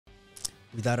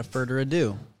without further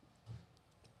ado,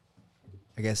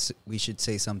 I guess we should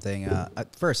say something.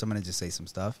 First, I'm going to just say some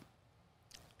stuff.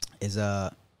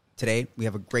 Today, we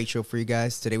have a great show for you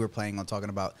guys. Today, we're planning on talking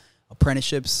about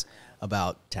apprenticeships,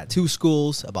 about tattoo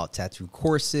schools, about tattoo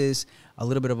courses, a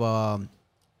little bit of all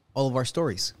of our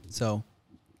stories. So,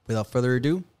 without further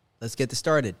ado, let's get this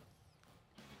started.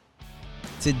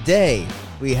 Today,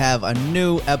 we have a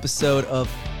new episode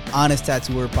of Honest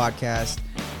Tattooer Podcast,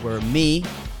 where me,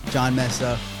 John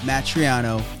Mesa, Matt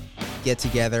Triano, get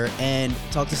together and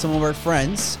talk to some of our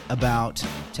friends about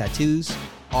tattoos,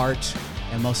 art,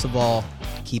 and most of all,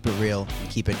 keep it real and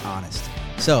keep it honest.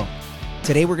 So,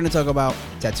 today we're going to talk about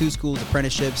tattoo schools,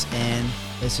 apprenticeships, and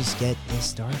let's just get this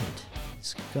started.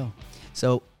 Let's go.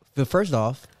 So, first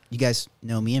off, you guys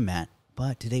know me and Matt,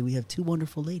 but today we have two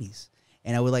wonderful ladies.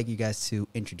 And I would like you guys to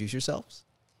introduce yourselves,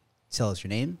 tell us your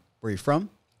name, where you're from,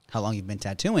 how long you've been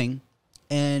tattooing,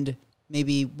 and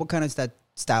maybe what kind of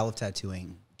style of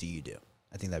tattooing do you do?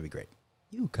 I think that'd be great.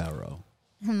 You, Caro.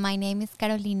 My name is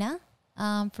Carolina.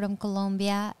 I'm from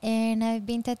Colombia, and I've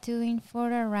been tattooing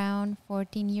for around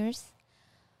 14 years.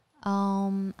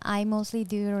 I mostly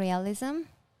do realism,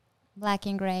 black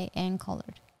and gray, and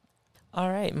colored. All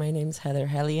right, my name's Heather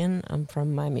Hellion. I'm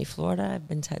from Miami, Florida. I've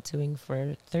been tattooing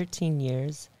for 13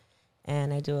 years,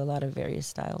 and I do a lot of various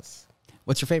styles.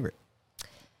 What's your favorite?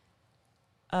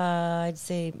 I'd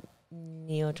say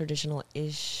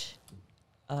neo-traditional-ish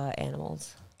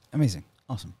animals. Amazing.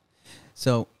 Awesome.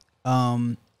 So,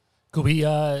 could we,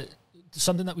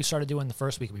 something that we started doing the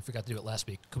first week, we forgot to do it last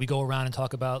week. Could we go around and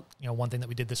talk about, one thing that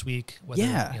we did this week? Whether,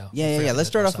 yeah. Let's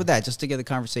start off with that just to get the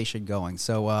conversation going.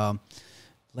 So,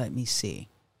 let me see.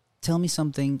 Tell me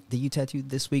something that you tattooed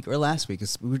this week or last week,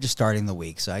 because we were just starting the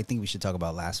week. So I think we should talk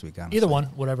about last week. Honestly. Either one,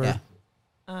 whatever.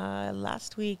 Yeah.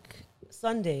 Last week,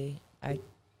 Sunday, I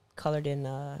colored in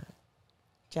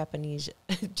Japanese-ish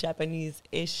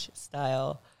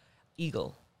style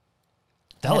eagle.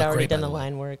 That I looked had already great, done by the the way.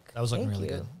 line work. That was looking Thank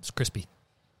really you. good. It's crispy.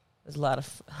 There's a lot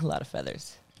of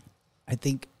feathers. I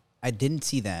think I didn't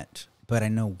see that, but I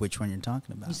know which one you're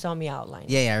talking about. You saw me outline.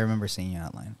 Yeah, I remember seeing you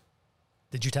outline.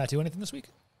 Did you tattoo anything this week?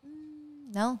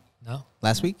 No. No?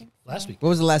 Last week? Last week. What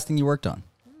was the last thing you worked on?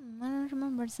 I don't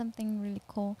remember something really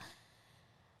cool.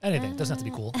 Anything. Doesn't have to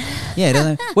be cool. Yeah, it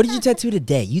doesn't. What did you tattoo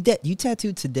today? You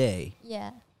tattooed today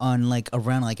Yeah. on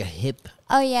around a hip.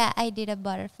 Oh, yeah, I did a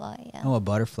butterfly. Yeah. Oh, a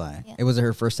butterfly. Yeah. It was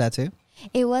her first tattoo?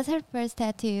 It was her first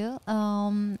tattoo.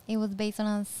 It was based on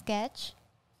a sketch.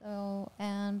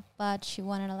 But she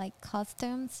wanted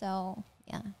custom, so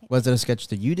yeah. Was it a sketch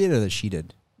that you did or that she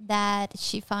did? That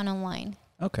she found online.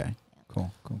 Okay.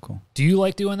 Cool. Do you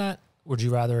like doing that? Or would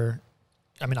you rather,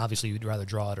 obviously you'd rather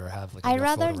draw it or have a I'd real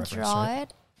rather photo reference, draw right?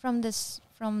 it from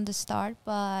the start,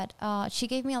 but she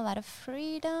gave me a lot of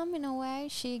freedom in a way.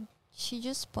 She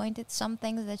just pointed some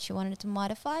things that she wanted to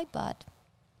modify, but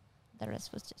the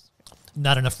rest was just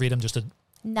Not enough freedom just to do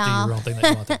your no. own thing that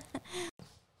you want to.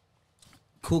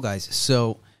 Cool, guys.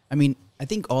 So, I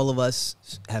think all of us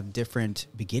have different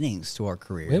beginnings to our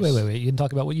careers. Wait. You didn't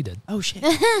talk about what you did. Oh, shit.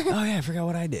 Oh, yeah, I forgot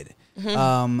what I did.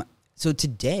 So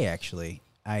today, actually,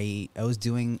 I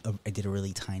did a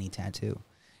really tiny tattoo.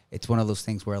 It's one of those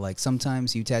things where,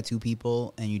 sometimes you tattoo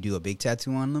people and you do a big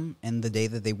tattoo on them, and the day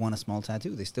that they want a small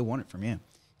tattoo, they still want it from you.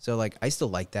 So, I still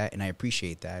like that, and I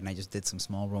appreciate that, and I just did some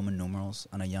small Roman numerals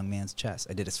on a young man's chest.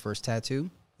 I did his first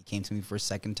tattoo. He came to me for his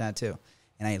second tattoo,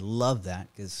 and I love that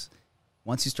because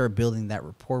once you start building that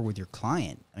rapport with your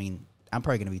client, I'm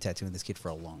probably going to be tattooing this kid for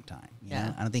a long time. You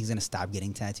know? I don't think he's going to stop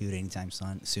getting tattooed anytime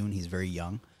soon. He's very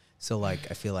young. So, I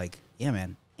feel yeah,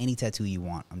 man, any tattoo you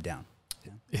want, I'm down.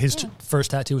 Yeah. His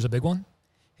first tattoo was a big one?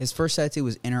 His first tattoo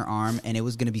was inner arm, and it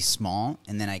was going to be small.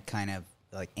 And then I kind of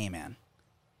hey, man,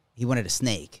 he wanted a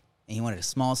snake, and he wanted a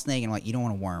small snake. And I'm you don't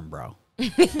want a worm, bro.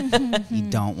 You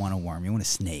don't want a worm. You want a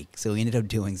snake. So we ended up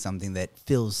doing something that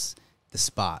fills the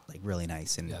spot really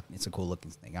nice, and it's a cool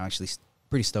looking snake. I'm actually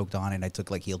pretty stoked on it. I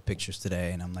took healed pictures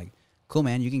today, and I'm cool,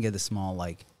 man. You can get the small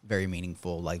very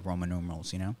meaningful Roman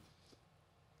numerals, do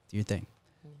your thing.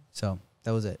 So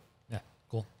that was it. Yeah,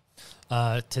 cool.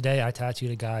 Today I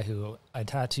tattooed a guy who I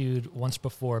tattooed once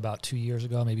before about 2 years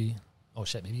ago, maybe more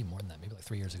than that, maybe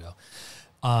 3 years ago.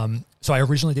 So I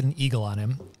originally did an eagle on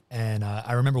him, and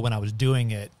I remember when I was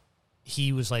doing it,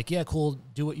 he was yeah, cool,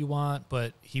 do what you want,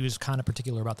 but he was kind of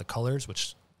particular about the colors,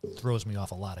 which throws me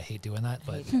off a lot. I hate doing that,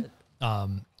 but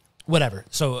whatever.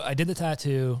 So I did the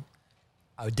tattoo.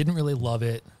 I didn't really love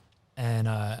it, and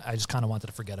I just kind of wanted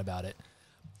to forget about it.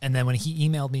 And then when he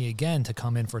emailed me again to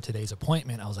come in for today's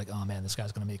appointment, I was like, oh, man, this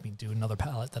guy's going to make me do another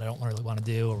palette that I don't really want to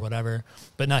do or whatever.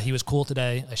 But no, he was cool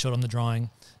today. I showed him the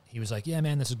drawing. he was like, yeah,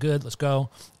 man, this is good. Let's go.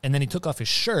 And then he took off his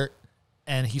shirt,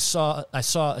 and I saw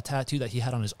a tattoo that he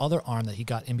had on his other arm that he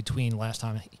got in between last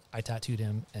time I tattooed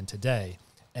him and today.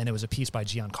 And it was a piece by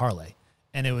Giancarlo.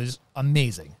 And it was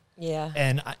amazing. Yeah.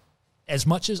 And as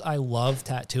much as I love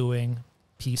tattooing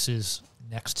pieces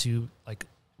next to like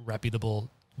reputable,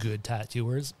 good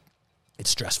tattooers, it's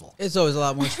stressful. It's always a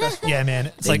lot more stressful. Yeah, man.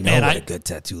 It's They like, know man, what a good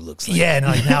tattoo looks like. yeah, and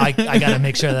like now I got to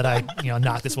make sure that I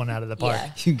knock this one out of the park.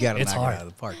 Yeah. You got to It's knock hard. it out of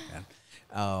the park,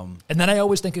 man. And then I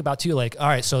always think about too, like, all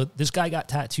right, so this guy got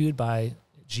tattooed by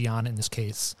Gian in this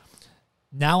case.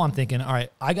 Now I'm thinking, all right,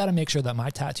 I got to make sure that my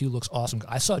tattoo looks awesome.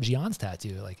 I saw Gian's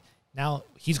tattoo. Like, now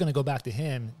he's going to go back to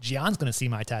him. Gian's going to see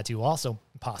my tattoo also,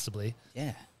 possibly.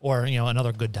 Yeah. Or,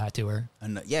 another good tattooer.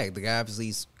 And yeah, the guy obviously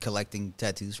is collecting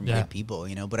tattoos from Yeah. good people,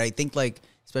 But I think, like,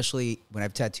 especially when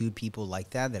I've tattooed people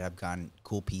like that I've gotten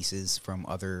cool pieces from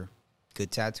other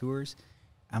good tattooers,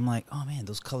 I'm like, oh, man,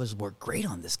 those colors work great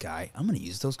on this guy. I'm going to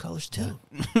use those colors, too.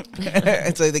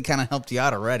 It's like they kind of helped you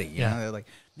out already, you know? They're like,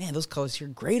 man, those colors here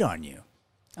are great on you.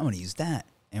 I'm going to use that.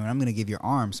 And I'm going to give your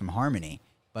arm some harmony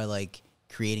by, like,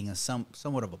 creating a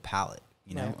somewhat of a palette,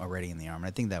 Right. already in the arm. And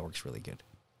I think that works really good.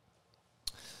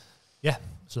 Yeah,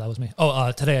 so that was me.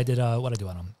 Oh, today I did, what I do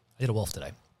on him? I did a wolf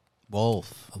today.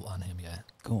 Wolf. On him, yeah.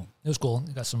 Cool. It was cool.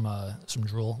 I got some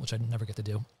drool, which I never get to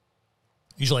do.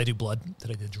 Usually I do blood.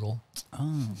 Today I did drool.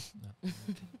 Oh, He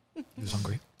was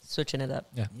hungry. Switching it up.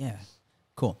 Yeah. yeah.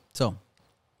 Cool. So,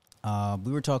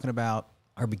 we were talking about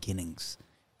our beginnings.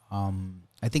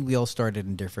 I think we all started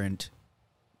in different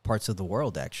parts of the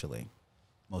world, actually.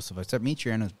 Most of us, except me,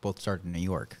 Triana, both started in New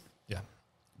York. Yeah.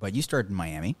 But you started in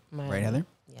Miami, right, Heather?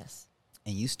 Yes.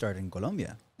 And you started in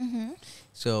Colombia. Mm-hmm.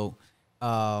 So,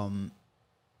 let's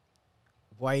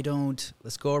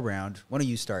go around. Why don't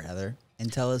you start, Heather,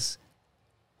 and tell us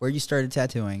where you started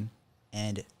tattooing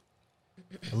and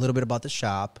a little bit about the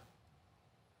shop,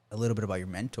 a little bit about your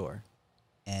mentor,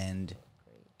 and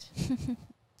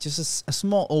just a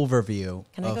small overview.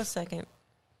 Can I go second?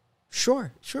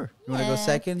 Sure. You want to go Yeah.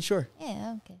 second? Sure.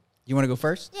 Yeah, okay. You want to go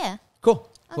first? Yeah. Cool.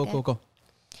 Okay. Cool.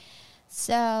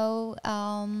 So,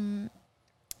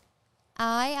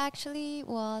 I actually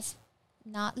was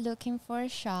not looking for a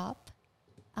shop.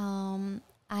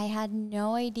 I had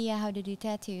no idea how to do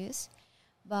tattoos,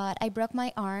 but I broke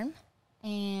my arm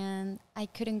and I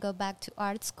couldn't go back to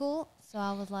art school. So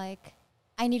I was like,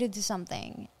 I need to do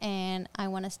something and I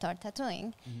want to start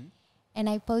tattooing. Mm-hmm. And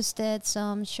I posted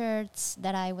some shirts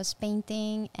that I was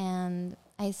painting and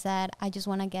I said, I just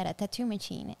want to get a tattoo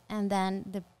machine. And then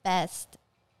the best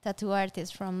tattoo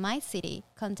artist from my city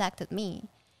contacted me.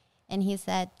 And he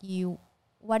said,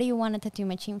 what do you want a tattoo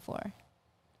machine for?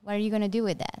 What are you going to do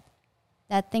with that?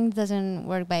 That thing doesn't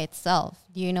work by itself.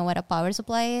 Do you know what a power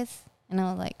supply is? And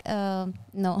I was like,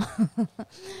 no.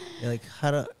 You're like,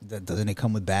 doesn't it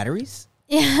come with batteries?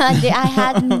 Yeah, I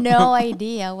had no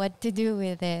idea what to do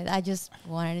with it. I just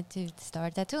wanted to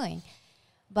start tattooing.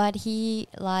 But he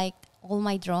liked all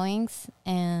my drawings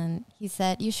and he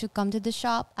said, you should come to the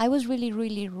shop. I was really,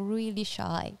 really, really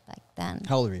shy back then.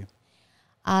 How old are you?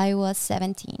 I was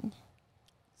 17.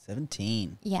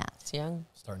 17. Yeah. It's young.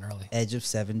 Starting early. Edge of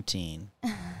 17.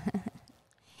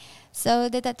 So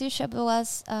the tattoo shop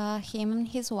was him and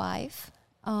his wife.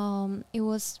 It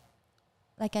was,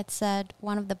 like I said,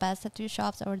 one of the best tattoo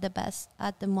shops or the best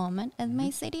at the moment in my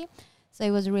city. So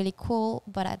it was really cool,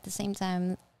 but at the same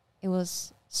time, it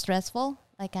was stressful.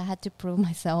 Like I had to prove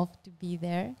myself to be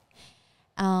there.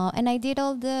 And I did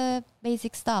all the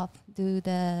basic stuff. Did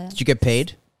you get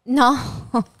paid? No.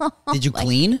 Did you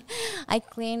clean? I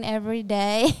clean every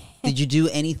day. Did you do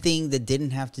anything that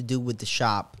didn't have to do with the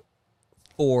shop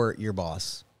or your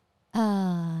boss?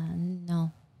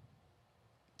 No.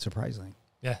 Surprisingly.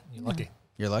 Yeah, you're lucky.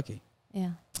 You're lucky.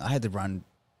 Yeah. I had to run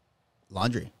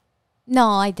laundry. No,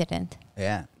 I didn't.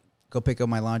 Yeah. Go pick up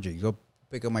my laundry. Go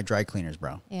pick up my dry cleaners,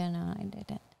 bro. Yeah, no, I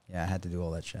didn't. Yeah, I had to do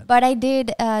all that shit. But I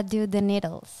did do the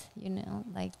needles,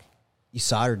 like. You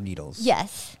soldered needles.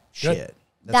 Yes. Shit.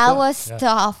 That's That good. was Yeah.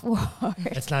 tough work.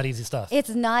 It's not easy stuff. It's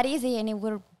not easy and it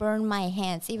would burn my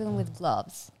hands, even with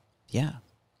gloves. Yeah.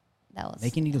 That was.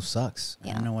 Making needles sucks. I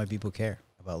Yeah. don't know why people care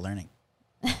about learning.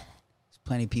 There's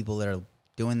plenty of people that are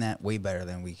doing that way better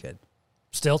than we could.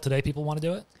 Still, today people want to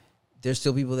do it? There's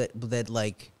still people that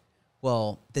like,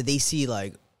 well, that they see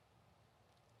like,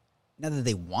 not that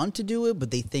they want to do it, but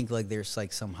they think like there's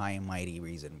like some high and mighty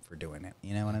reason for doing it.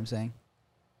 You know what I'm saying?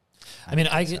 I mean,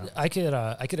 don't think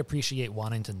so. I could appreciate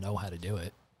wanting to know how to do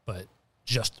it, but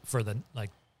just for the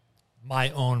my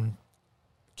own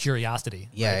curiosity.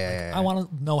 Yeah, right? yeah, Like, yeah, yeah. I want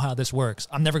to know how this works.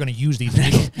 I'm never going to use these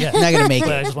needles. Yeah. I'm not gonna make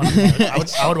But I it. just want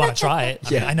I would want to try it. I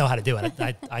mean, Yeah. I know how to do it.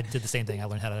 I did the same thing. I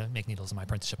learned how to make needles in my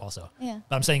apprenticeship also. Yeah.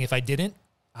 But I'm saying if I didn't,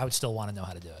 I would still want to know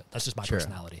how to do it. That's just my Sure.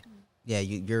 personality. Yeah,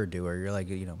 you're a doer. You're like,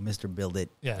 you know, Mr. Build It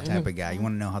Yeah. type of guy. You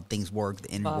want to know how things work, the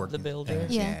inner Bob work. the Builder.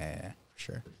 Yeah. For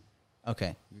sure.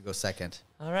 Okay, you go second.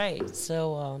 All right.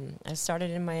 So I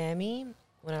started in Miami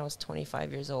when I was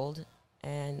 25 years old,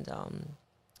 and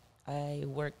I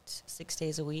worked 6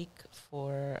 days a week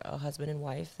for a husband and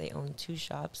wife. They owned 2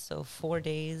 shops. So 4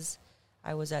 days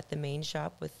I was at the main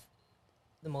shop with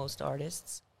the most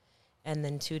artists, and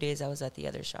then 2 days I was at the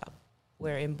other shop,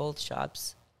 where in both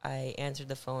shops I answered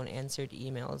the phone, answered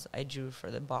emails. I drew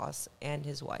for the boss and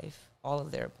his wife, all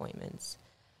of their appointments.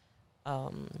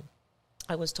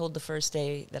 I was told the first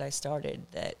day that I started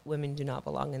that women do not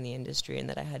belong in the industry and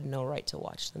that I had no right to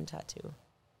watch them tattoo.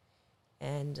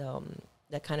 And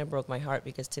that kind of broke my heart,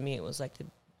 because to me it was like the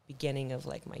beginning of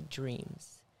like my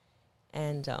dreams.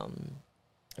 And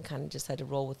I kind of just had to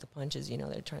roll with the punches. You know,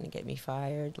 they're trying to get me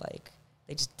fired. Like,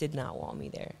 they just did not want me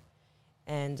there.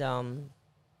 And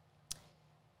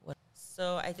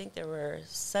so I think there were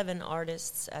 7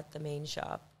 artists at the main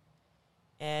shop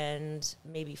and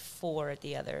maybe 4 at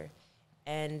the other.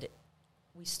 And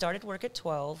we started work at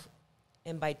 12,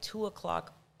 and by 2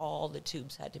 o'clock, all the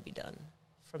tubes had to be done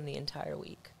from the entire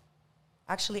week.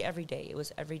 Actually, every day. It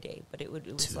was every day, but it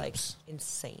was like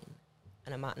insane.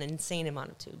 An insane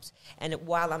amount of tubes. And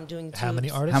while I'm doing tubes... How many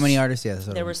artists? How many artists? Yeah,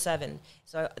 There were 7.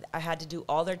 So I had to do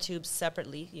all their tubes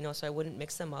separately, you know, so I wouldn't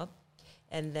mix them up.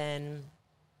 And then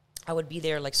I would be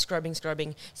there, like, scrubbing.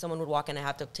 Someone would walk in, I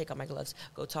have to take off my gloves,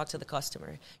 go talk to the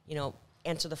customer, you know,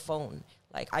 answer the phone.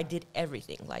 Like, I did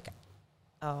everything. Like,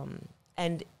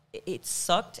 and it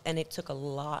sucked, and it took a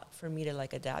lot for me to,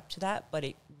 like, adapt to that, but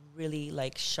it really,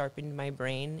 like, sharpened my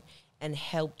brain and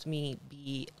helped me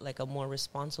be, like, a more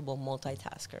responsible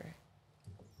multitasker.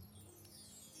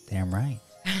 Damn right.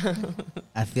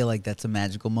 I feel like that's a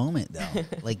magical moment, though.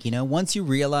 Like, you know, once you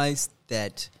realize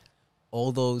that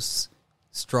all those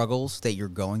struggles that you're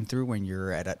going through when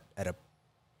you're at a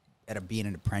being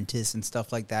an apprentice and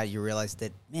stuff like that, you realize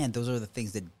that, man, those are the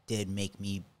things that did make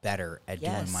me better at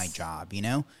doing my job, you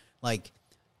know? Like,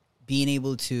 being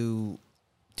able to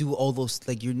do all those,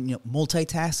 like, you're, you know,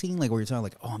 multitasking, like, where you're talking,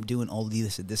 like, oh, I'm doing all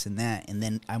this and that, and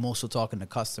then I'm also talking to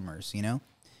customers, you know?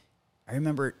 I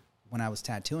remember when I was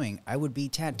tattooing, I would be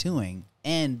tattooing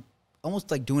and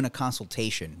almost like doing a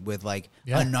consultation with, like,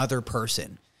 another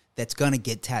person that's going to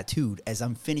get tattooed as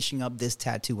I'm finishing up this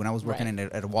tattoo when I was working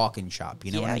at a walk-in shop.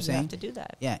 You know what I'm saying? Yeah, you have to do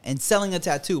that. Yeah, and selling a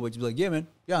tattoo, which be like, yeah, man,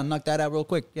 yeah, I'll knock that out real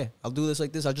quick. Yeah, I'll do this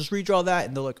like this. I'll just redraw that.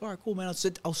 And they're like, all right, cool, man, I'll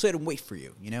sit and wait for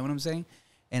you. You know what I'm saying?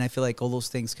 And I feel like all those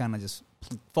things kind of just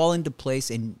fall into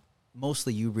place, and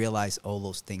mostly you realize all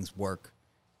those things work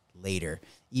later.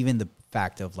 Even the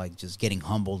fact of, like, just getting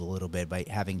humbled a little bit by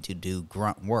having to do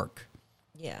grunt work.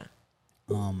 Yeah.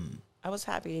 I was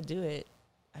happy to do it.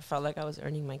 I felt like I was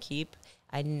earning my keep.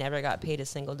 I never got paid a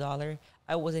single dollar.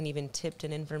 I wasn't even tipped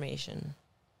in information.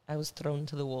 I was thrown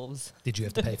to the wolves. Did you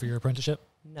have to pay for your apprenticeship?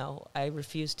 No, I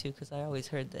refused to, because I always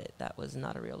heard that that was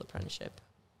not a real apprenticeship.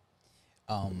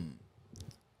 What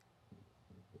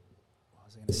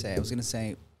was I going to say? I was going to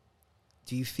say,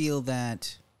 do you feel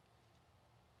that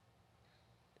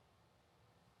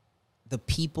the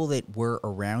people that were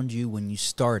around you when you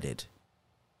started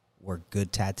were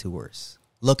good tattooers?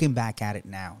 Looking back at it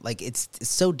now, like, it's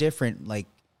so different. Like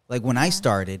when I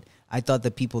started, I thought the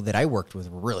people that I worked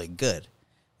with were really good,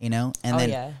 you know? And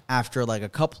then after, like, a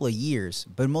couple of years,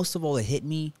 but most of all, it hit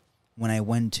me when I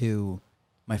went to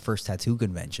my first tattoo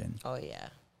convention. Oh, yeah.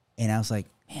 And I was like,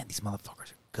 man, these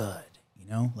motherfuckers are good.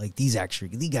 You know, like, these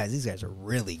guys are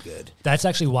really good. That's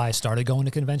actually why I started going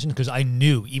to conventions, because I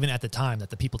knew even at the time that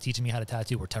the people teaching me how to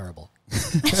tattoo were terrible.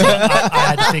 So I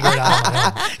had to figure it out on my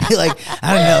own. You're like,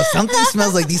 I don't know, something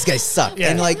smells like these guys suck.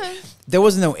 Yeah. And, like, there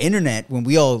was no internet when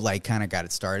we all, like, kind of got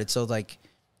it started. So, like,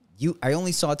 I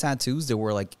only saw tattoos that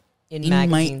were, like, in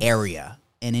my area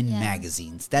and in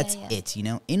magazines. That's it, you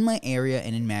know? In my area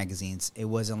and in magazines, it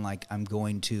wasn't like I'm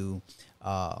going to,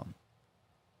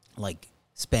 like,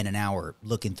 spend an hour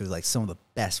looking through, like, some of the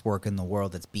best work in the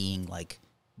world that's being, like,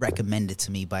 recommended to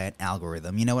me by an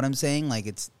algorithm. You know what I'm saying? Like,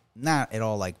 it's not at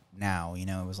all like now, you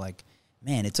know? It was like,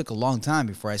 man, it took a long time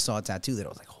before I saw a tattoo that I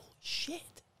was like, holy shit.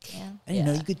 Yeah. I didn't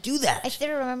know you could do that. I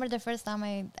still remember the first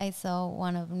time I saw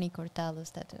one of Nick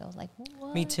Hurtado's tattoo. I was like,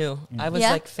 what? Me too. I was,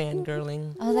 like,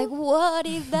 fangirling. I was like, what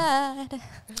is that?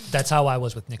 That's how I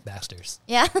was with Nick Baxter's.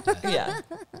 Yeah. Yeah.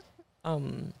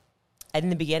 in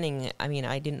the beginning, I mean,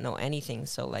 I didn't know anything.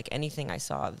 So like anything I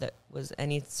saw that was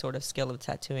any sort of skill of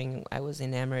tattooing, I was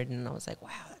enamored, and I was like, wow,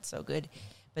 that's so good.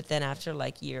 But then after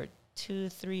like year 2,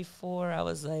 3, 4, I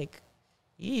was like,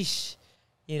 yeesh,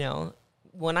 you know,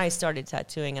 when I started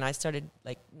tattooing and I started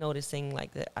like noticing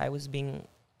like that I was being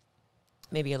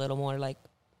maybe a little more like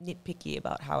nitpicky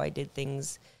about how I did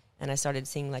things, and I started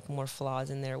seeing like more flaws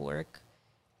in their work.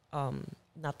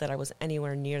 Not that I was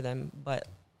anywhere near them, but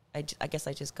I guess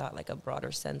I just got like a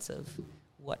broader sense of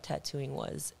what tattooing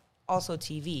was. Also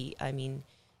TV, I mean,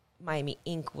 Miami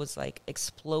Ink was like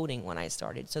exploding when I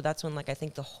started. So that's when like I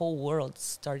think the whole world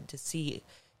started to see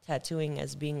tattooing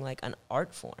as being like an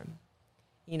art form.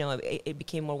 You know, it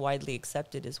became more widely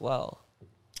accepted as well.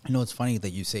 I know it's funny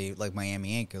that you say like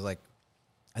Miami Ink, because like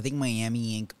I think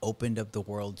Miami Ink opened up the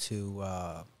world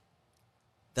to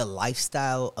the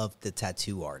lifestyle of the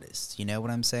tattoo artist. You know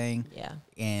what I'm saying? Yeah.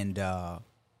 And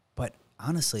but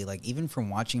honestly, like even from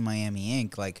watching Miami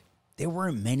Ink, like there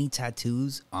weren't many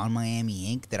tattoos on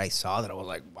Miami Ink that I saw that I was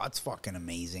like, wow, that's fucking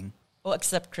amazing. Well,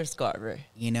 except Chris Garver.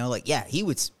 You know, like yeah, he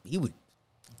would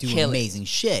do Kill it. amazing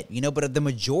shit. You know, but the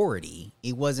majority,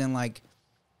 it wasn't like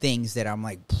things that I'm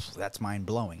like, that's mind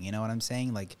blowing. You know what I'm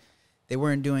saying? Like they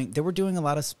were doing a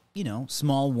lot of, you know,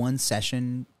 small one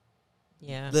session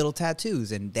little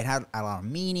tattoos, and they had a lot of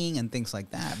meaning and things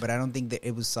like that. But I don't think that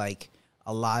it was like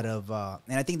a lot of,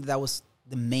 and I think that was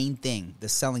the main thing, the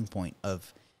selling point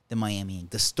of the Miami Ink,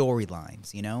 the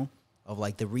storylines, you know, of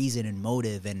like the reason and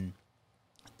motive and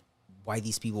why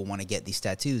these people want to get these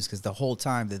tattoos. Because the whole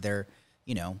time that they're,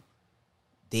 you know,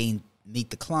 they meet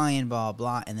the client, blah,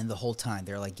 blah, and then the whole time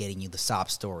they're like getting you the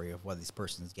sob story of why this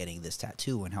person's getting this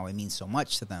tattoo and how it means so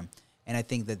much to them. And I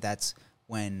think that that's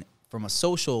when, from a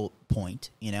social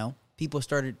point, you know, people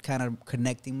started kind of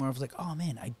connecting more of like, oh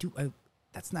man,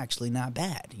 that's actually not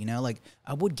bad. You know, like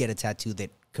I would get a tattoo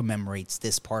that commemorates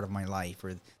this part of my life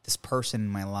or this person in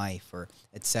my life or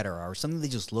et cetera, or something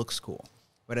that just looks cool.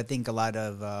 But I think a lot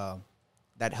of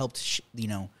that helped, you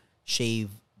know, shave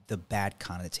the bad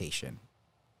connotation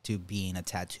to being a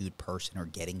tattooed person or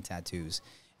getting tattoos.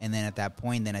 And then at that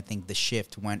point, then I think the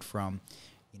shift went from,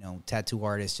 you know, tattoo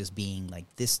artists just being like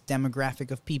this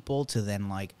demographic of people to then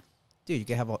like, dude, you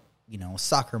could have a, you know, a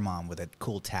soccer mom with a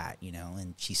cool tat, you know,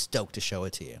 and she's stoked to show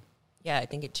it to you. Yeah, I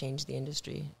think it changed the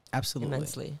industry. Absolutely.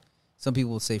 Immensely. Some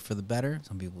people will say for the better.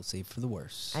 Some people will say for the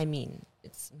worse. I mean,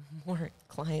 it's more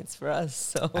clients for us.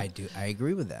 So I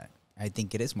agree with that. I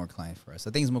think it is more client for us.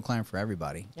 I think it's more client for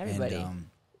everybody. Everybody. And,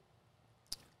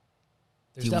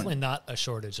 There's definitely not a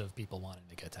shortage of people wanting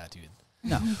to get tattooed.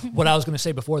 no. What I was going to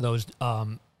say before, though, is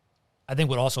I think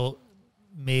what also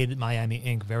made Miami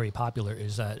Ink very popular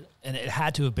is that, and it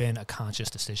had to have been a conscious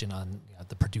decision on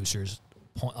the producer's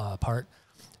part.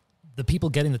 The people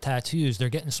getting the tattoos, they're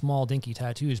getting small, dinky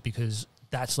tattoos because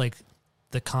that's like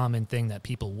the common thing that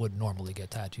people would normally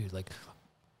get tattooed. Like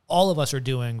all of us are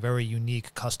doing very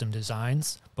unique custom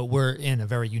designs, but we're in a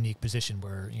very unique position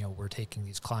where, you know, we're taking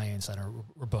these clients that are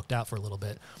booked out for a little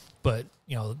bit. But,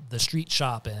 you know, the street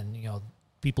shop and, you know,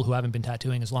 people who haven't been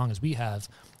tattooing as long as we have,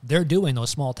 they're doing those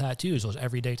small tattoos, those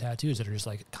everyday tattoos that are just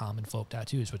like common folk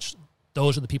tattoos, which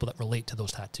those are the people that relate to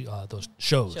those those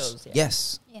shows. yeah.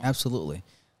 Yes, Yeah. absolutely.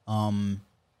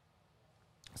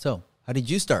 So how did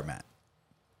you start, Matt?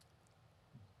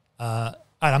 All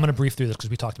right, I'm going to brief through this because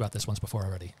we talked about this once before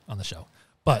already on the show.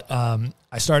 But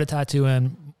I started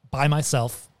tattooing by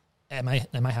myself at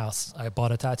my house. I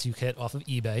bought a tattoo kit off of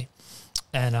eBay.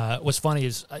 And what's funny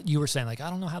is you were saying, like, I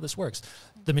don't know how this works.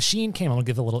 The machine came, I'm going to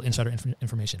give a little insider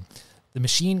information. The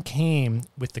machine came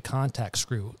with the contact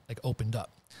screw, like, opened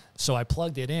up. So I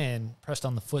plugged it in, pressed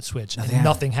on the foot switch, and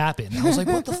nothing happened. I was like,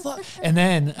 what the fuck? And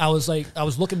then I was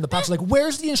looking in the box, like,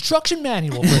 where's the instruction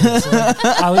manual for this? And, like,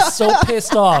 I was so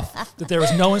pissed off that there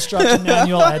was no instruction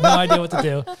manual. I had no idea what to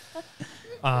do.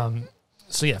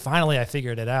 So, yeah, finally I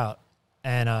figured it out.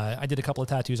 And I did a couple of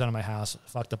tattoos out of my house,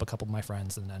 fucked up a couple of my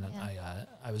friends, and then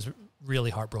I was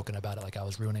really heartbroken about it. Like I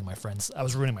was ruining my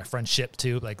friendship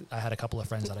too. Like I had a couple of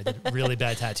friends that I did really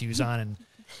bad tattoos on, and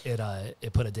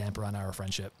it put a damper on our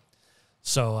friendship.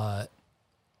 So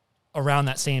around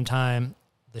that same time,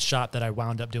 the shop that I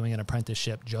wound up doing an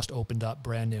apprenticeship just opened up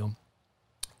brand new,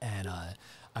 and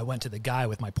I went to the guy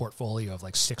with my portfolio of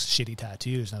like 6 shitty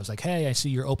tattoos, and I was like, "Hey, I see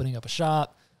you're opening up a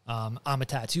shop. I'm a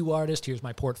tattoo artist. Here's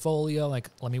my portfolio. Like,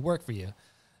 let me work for you."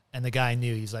 And the guy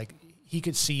knew. He's like, he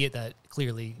could see it that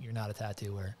clearly you're not a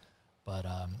tattooer. But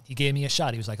he gave me a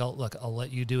shot. He was like, "Oh, look, I'll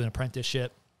let you do an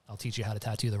apprenticeship. I'll teach you how to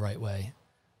tattoo the right way."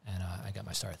 And I got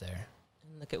my start there.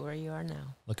 And look at where you are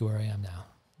now. Look at where I am now.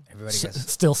 Everybody gets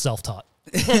Still self-taught.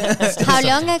 How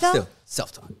long ago? Still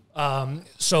self-taught.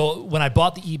 So when I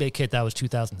bought the eBay kit, that was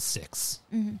 2006.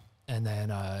 And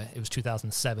then it was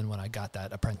 2007 when I got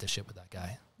that apprenticeship with that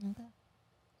guy. Okay.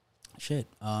 Shit.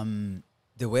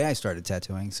 The way I started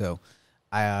tattooing, so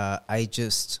I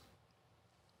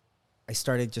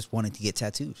started just wanting to get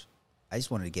tattoos. I just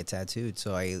wanted to get tattooed,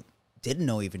 so I didn't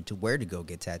know even to where to go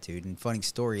get tattooed. And funny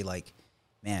story, like,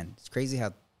 man, it's crazy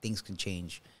how things can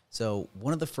change. So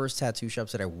one of the first tattoo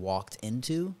shops that I walked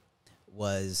into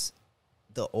was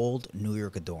the old New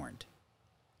York Adorned.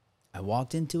 I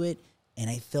walked into it, and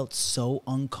I felt so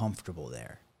uncomfortable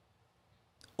there.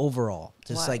 Overall,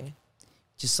 just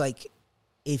like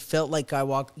it felt like I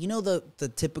walked. You know the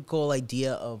typical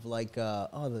idea of like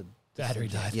the Battery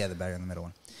died. Yeah, the battery in the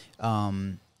middle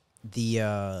one.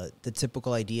 The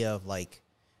typical idea of like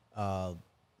where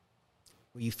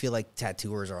you feel like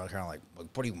tattooers are kind of like,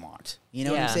 what do you want? You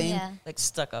know what I'm saying? Yeah. Like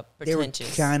stuck up, They were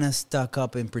pretentious. kind of stuck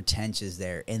up and pretentious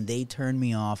there, and they turned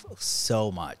me off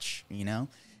so much, you know?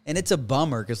 And it's a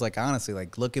bummer because, like, honestly,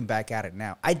 like, looking back at it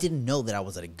now, I didn't know that I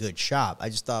was at a good shop. I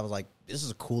just thought I was like, this is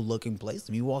a cool-looking place.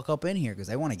 Let me walk up in here because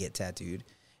I want to get tattooed.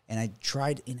 And I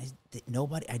tried, and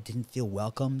I didn't feel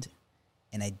welcomed,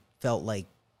 and I felt like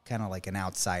kind of like an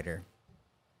outsider.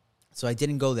 So I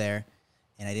didn't go there,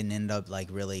 and I didn't end up, like,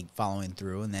 really following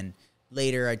through. And then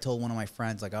later I told one of my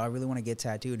friends, like, oh, I really want to get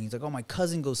tattooed. And he's like, oh, my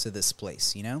cousin goes to this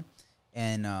place, you know?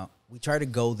 And we tried to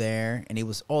go there, and it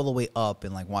was all the way up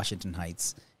in, like, Washington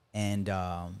Heights. And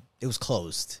it was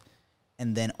closed.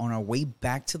 And then on our way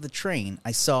back to the train,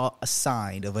 I saw a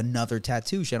sign of another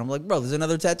tattoo shop. I'm like, bro, there's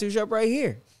another tattoo shop right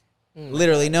here.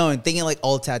 Literally knowing, thinking like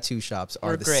all tattoo shops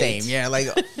are the same. Yeah, like,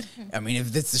 I mean,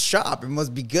 if it's a shop, it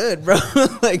must be good, bro.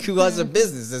 Like, who has a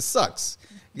business? This sucks,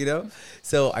 you know?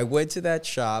 So I went to that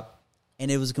shop, and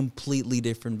it was a completely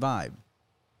different vibe.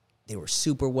 They were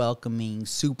super welcoming,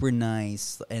 super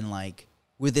nice, and like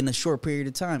within a short period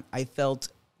of time,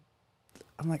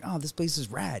 I'm like, oh, this place is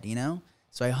rad, you know?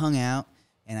 So I hung out,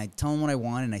 and I told them what I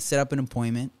wanted, and I set up an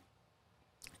appointment,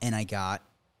 and I got,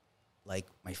 like,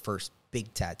 my first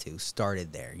big tattoo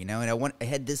started there, you know? And I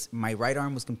had this, my right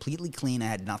arm was completely clean. I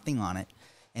had nothing on it,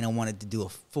 and I wanted to do a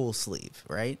full sleeve,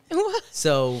 right?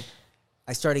 So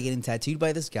I started getting tattooed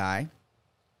by this guy,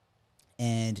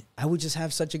 and I would just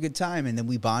have such a good time. And then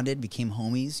we bonded, became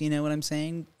homies, you know what I'm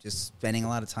saying? Just spending a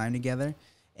lot of time together.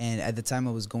 And at the time,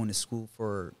 I was going to school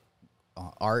for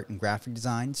art and graphic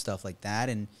design, stuff like that.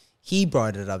 And he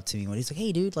brought it up to me when he's like,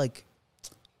 hey, dude, like,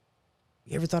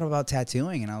 you ever thought about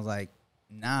tattooing? And I was like,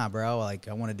 nah, bro. Like,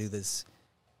 I want to do this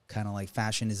kind of like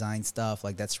fashion design stuff.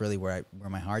 Like, that's really where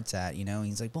my heart's at, you know? And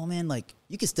he's like, well, man, like,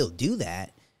 you can still do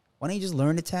that. Why don't you just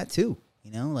learn to tattoo?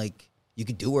 You know, like, you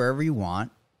could do wherever you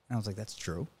want. And I was like, that's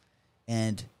true.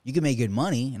 And you can make good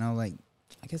money. And I was like,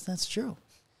 I guess that's true.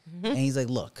 And he's like,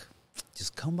 look,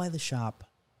 just come by the shop,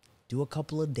 do a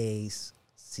couple of days,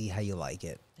 see how you like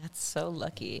it. That's so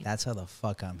lucky. That's how the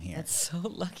fuck I'm here. That's so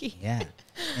lucky. Yeah.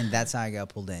 And that's how I got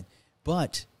pulled in.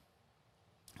 But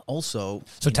also,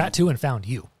 So tattooing found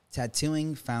you.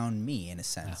 Tattooing found me in a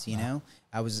sense, you know?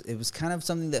 It was kind of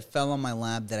something that fell on my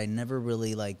lap that I never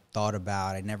really like thought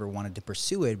about. I never wanted to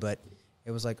pursue it, but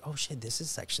it was like, oh shit, this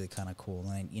is actually kind of cool.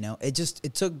 And you know, it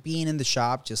took being in the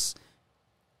shop just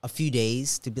a few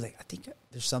days to be like, I think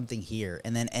there's something here.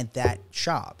 And then at that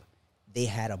shop, they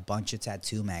had a bunch of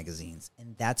tattoo magazines,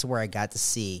 and that's where I got to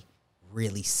see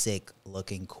really sick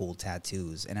looking cool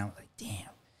tattoos. And I was like, damn,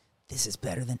 this is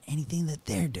better than anything that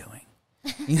they're doing.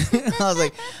 I was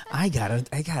like, I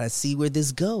gotta see where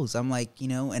this goes. I'm like, you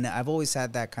know, and I've always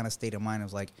had that kind of state of mind. I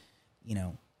was like, you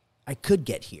know, I could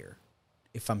get here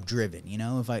if I'm driven, you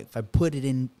know, if I put it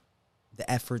in the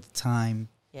effort, the time,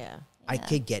 I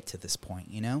could get to this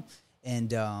point, you know?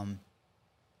 And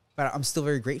but I'm still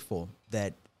very grateful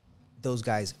that those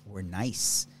guys were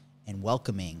nice and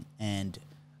welcoming, and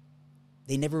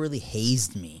they never really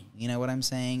hazed me. You know what I'm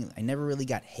saying? I never really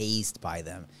got hazed by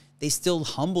them. They still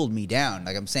humbled me down.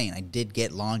 Like I'm saying, I did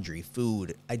get laundry,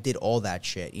 food. I did all that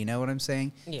shit. You know what I'm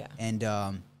saying? Yeah. And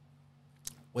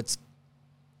what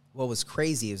was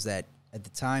crazy is that at the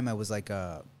time I was like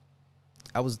the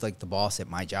boss at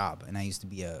my job, and I used to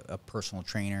be a personal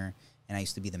trainer, and I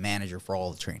used to be the manager for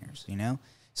all the trainers, you know?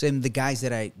 So the guys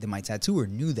that my tattooer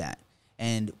knew that.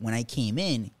 And when I came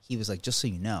in, he was like, just so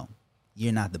you know,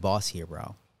 you're not the boss here,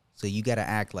 bro. So you got to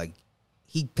act like,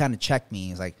 he kind of checked me.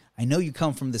 He's like, I know you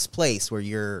come from this place where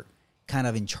you're kind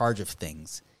of in charge of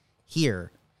things. Here,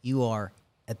 you are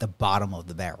at the bottom of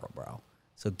the barrel, bro.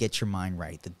 So get your mind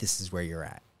right that this is where you're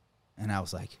at. And I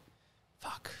was like,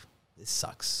 fuck, this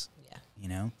sucks. Yeah. You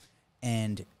know?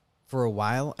 And for a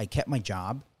while, I kept my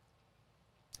job,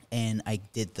 and I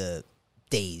did the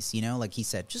days, like he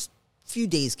said, just a few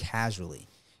days casually.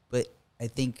 But I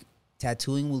think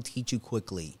tattooing will teach you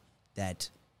quickly that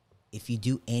if you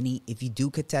do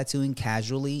tattooing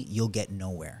casually, you'll get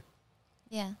nowhere.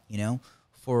 Yeah.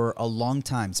 For a long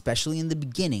time, especially in the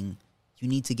beginning, you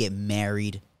need to get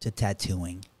married to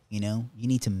tattooing. You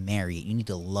need to marry it. You need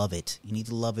to love it. You need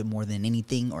to love it more than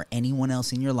anything or anyone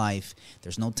else in your life.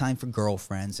 There's no time for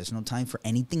girlfriends. There's no time for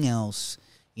anything else.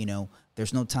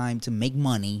 There's no time to make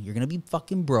money. You're going to be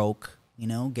fucking broke.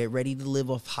 Get ready to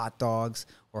live off hot dogs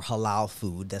or halal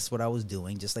food. That's what I was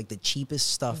doing. Just like the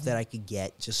cheapest stuff that I could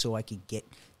get just so I could get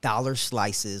dollar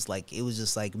slices. Like it was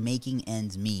just like making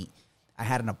ends meet. I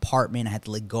had an apartment. I had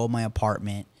to let go of my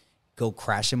apartment, go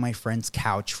crash in my friend's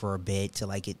couch for a bit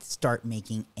to start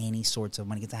making any sorts of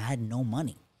money because I had no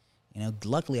money.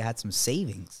 Luckily I had some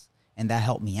savings and that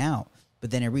helped me out.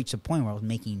 But then it reached a point where I was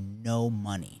making no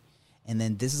money. And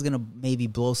then this is going to maybe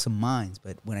blow some minds.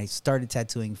 But when I started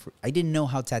tattooing, I didn't know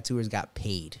how tattooers got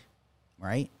paid,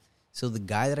 right? So the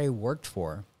guy that I worked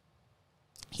for,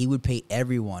 he would pay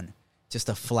everyone just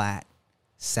a flat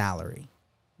salary.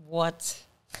 What?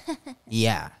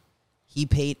 Yeah. He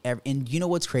paid, and you know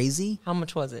what's crazy? How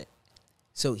much was it?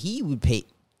 So he would pay,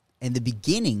 in the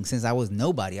beginning, since I was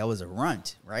nobody, I was a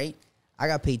runt, right? I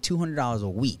got paid $200 a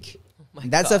week.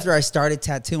 And that's after I started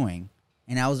tattooing.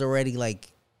 And I was already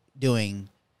doing,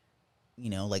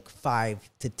 5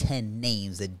 to 10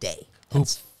 names a day.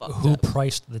 Who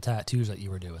priced the tattoos that you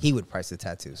were doing? He would price the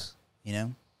tattoos,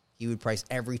 He would price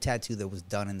every tattoo that was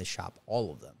done in the shop,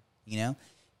 all of them,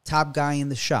 Top guy in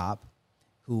the shop,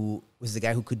 who was the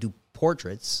guy who could do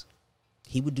portraits,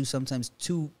 he would do sometimes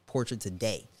 2 portraits a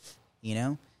day,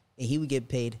 and he would get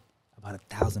paid about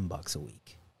 $1,000 a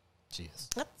week. Jeez.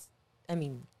 That's,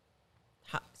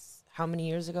 how many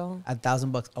years ago?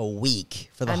 $1,000 a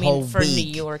week for the whole week. For New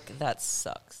York, that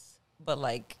sucks. But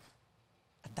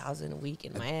 $1,000 a week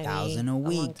in Miami, $1,000 a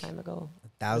week, a long time ago.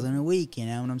 $1,000 a week. You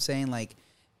know what I'm saying?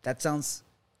 That sounds.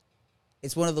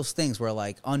 It's one of those things where,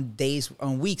 on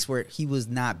weeks where he was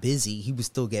not busy, he would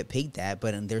still get paid that.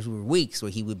 But there were weeks where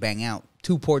he would bang out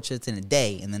 2 portraits in a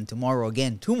day, and then tomorrow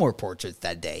again 2 more portraits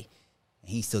that day,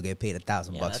 and he still get paid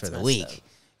 $1,000 for the week. Up.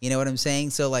 You know what I'm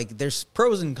saying? So there's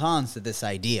pros and cons to this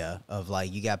idea of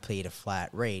you got paid a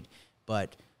flat rate,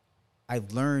 but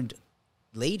I've learned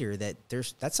later that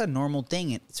that's a normal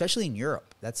thing, especially in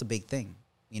Europe. That's a big thing.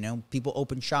 People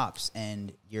open shops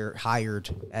and you're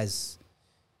hired as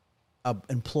an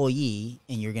employee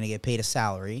and you're going to get paid a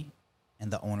salary,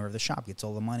 and the owner of the shop gets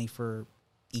all the money for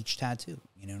each tattoo.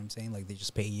 You know what I'm saying? They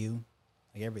just pay you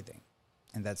everything.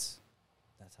 And that's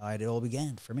how it all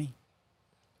began for me.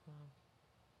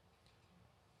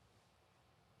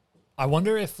 I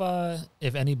wonder if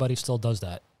anybody still does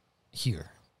that here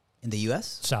in the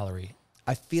U.S. Salary.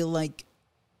 I feel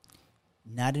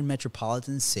not in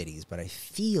metropolitan cities, but I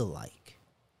feel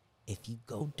if you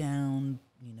go down,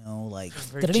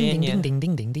 Virginia. Ding, ding,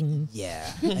 ding, ding, ding.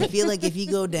 Yeah, I feel if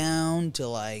you go down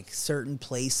to certain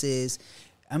places,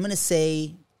 I'm gonna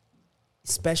say,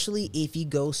 especially if you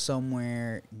go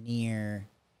somewhere near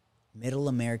Middle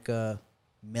America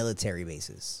military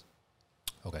bases.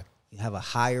 Okay. You have a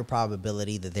higher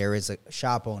probability that there is a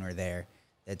shop owner there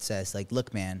that says,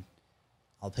 look, man,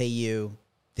 I'll pay you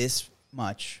this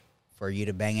much for you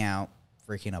to bang out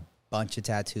freaking a bunch of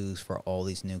tattoos for all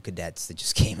these new cadets that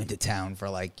just came into town for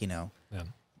Yeah.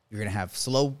 You're going to have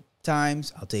slow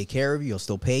times. I'll take care of you. I'll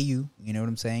still pay you. You know what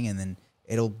I'm saying? And then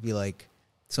it'll be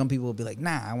some people will be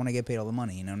nah, I want to get paid all the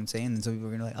money. You know what I'm saying? And some people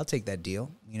are going to I'll take that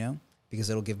deal, because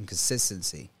it'll give them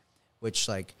consistency, which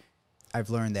I've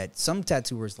learned that some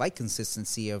tattooers like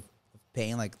consistency of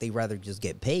paying, they rather just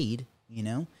get paid,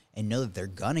 and know that they're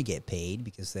gonna get paid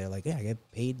because they're yeah, I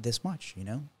get paid this much,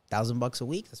 $1,000 a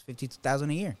week, that's $52,000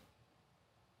 a year,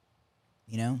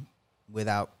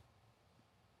 without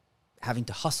having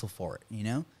to hustle for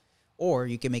it, or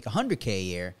you can make $100K a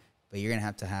year, but you're gonna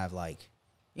have to have you're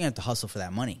gonna have to hustle for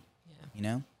that money,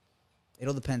 It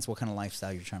all depends what kind of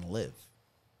lifestyle you're trying to live.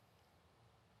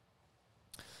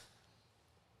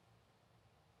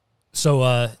 So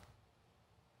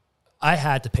I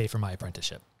had to pay for my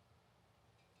apprenticeship.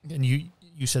 And you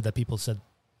said that people said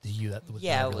to you that was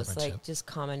it was just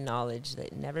common knowledge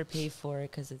that never pay for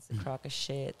it because it's a crock of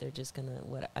shit. They're just going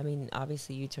to,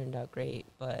 obviously you turned out great,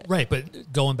 but. Right,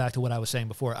 but going back to what I was saying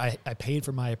before, I paid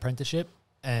for my apprenticeship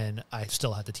and I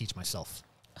still had to teach myself.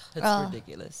 That's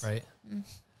ridiculous. Right? Mm.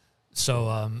 So,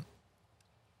 I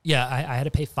had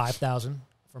to pay $5,000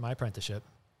 for my apprenticeship,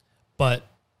 but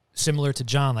similar to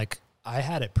John, I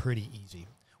had it pretty easy,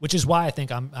 which is why I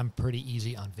think I'm pretty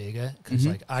easy on Vega because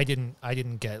I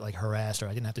didn't get harassed or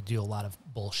I didn't have to do a lot of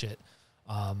bullshit.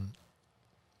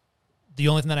 the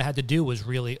only thing that I had to do was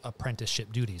really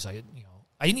apprenticeship duties. I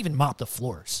didn't even mop the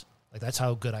floors. Like, that's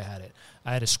how good I had it.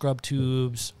 I had to scrub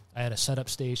tubes. I had to set up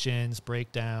stations,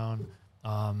 break down,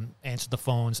 answer the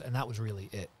phones, and that was really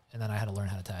it. And then I had to learn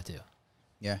how to tattoo.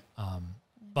 Yeah.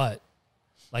 But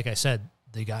like I said,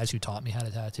 the guys who taught me how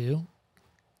to tattoo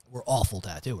were awful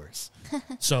tattooers.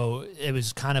 So it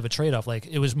was kind of a trade-off. Like,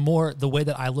 it was more, the way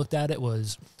that I looked at it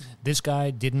was, this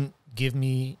guy didn't give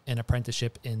me an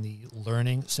apprenticeship in the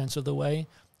learning sense of the way.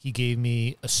 He gave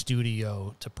me a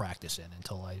studio to practice in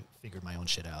until I figured my own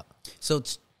shit out. So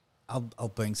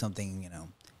I'll bring something,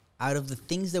 out of the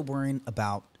things that weren't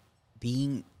about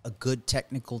being a good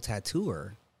technical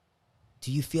tattooer,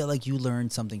 do you feel like you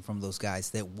learned something from those guys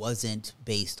that wasn't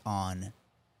based on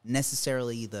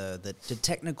necessarily the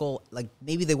technical, like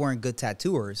maybe they weren't good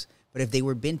tattooers, but if they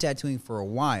were been tattooing for a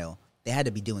while, they had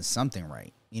to be doing something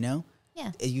right,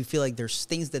 Yeah. You feel like there's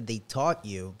things that they taught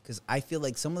you, because I feel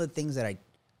like some of the things that I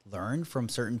learned from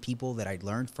certain people that I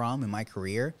learned from in my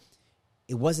career,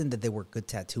 it wasn't that they were good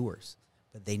tattooers,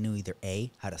 but they knew either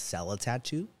A, how to sell a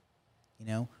tattoo,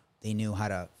 they knew how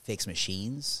to fix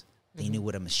machines, they knew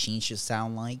what a machine should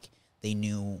sound like, they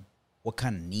knew what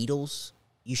kind of needles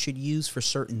you should use for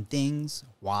certain things,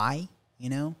 why,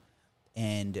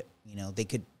 and, they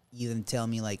could even tell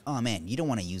me like, oh man, you don't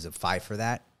want to use a 5 for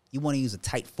that, you want to use a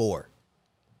tight 4.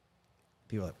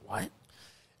 People are like,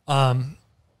 what?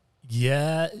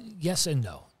 Yeah, yes and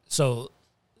no. So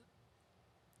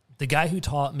the guy who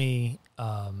taught me,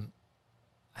 I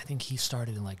think he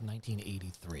started in like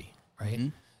 1983, right? Mm-hmm.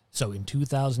 So in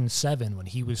 2007, when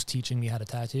he was teaching me how to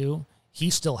tattoo, he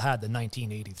still had the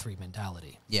 1983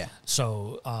 mentality. Yeah.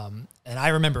 So, and I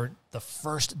remember the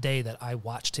first day that I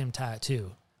watched him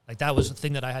tattoo, like that was the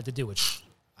thing that I had to do, which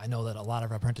I know that a lot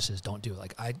of apprentices don't do.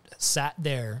 Like, I sat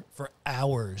there for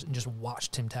hours and just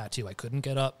watched him tattoo. I couldn't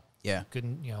get up. Yeah.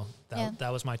 Couldn't,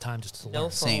 that was my time just to learn. No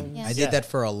phone. Same. Yeah. I did that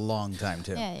for a long time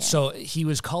too. Yeah. So he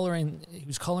was coloring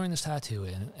this tattoo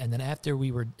in, and then after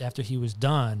he was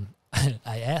done,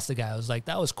 I asked the guy, I was like,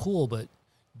 that was cool, but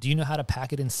do you know how to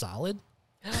pack it in solid?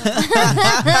 Do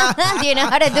you know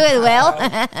how to do it well?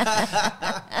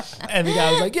 And the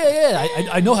guy was like, yeah,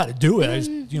 I know how to do it. I just,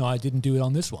 I didn't do it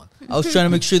on this one. I was trying to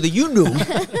make sure that you knew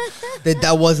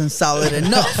that wasn't solid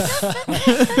enough.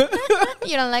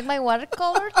 You don't like my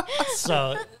watercolor?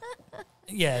 So,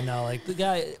 yeah, no, like the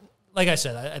guy, like I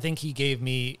said, I think he gave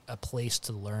me a place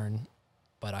to learn,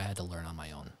 but I had to learn on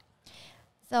my own.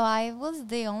 So I was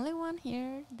the only one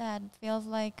here that feels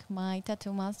like my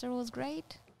tattoo master was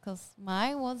great, because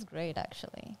mine was great,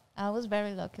 actually. I was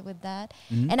very lucky with that.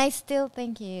 Mm-hmm. And I still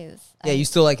think he is. Yeah, you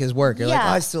still like his work. You're like, oh,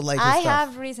 I still like his stuff. I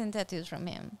have recent tattoos from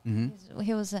him. Mm-hmm.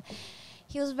 He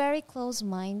was very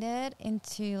close-minded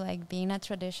into like being a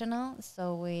traditional.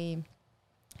 So we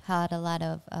had a lot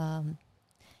of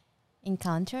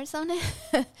encounters on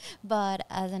it. But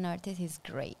as an artist, he's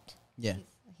great. Yeah.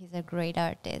 He's a great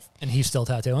artist. And he's still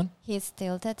tattooing? He's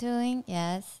still tattooing,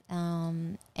 yes.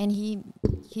 And he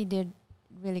did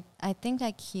really, I think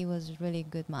like he was really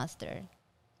good master.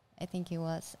 I think he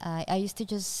was. I used to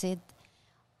just sit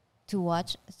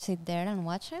there and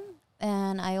watch him.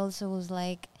 And I also was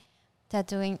like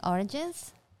tattooing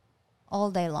oranges all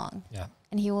day long. Yeah.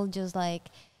 And he will just like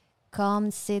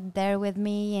come sit there with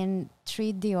me and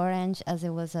treat the orange as it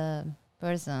was a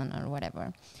person or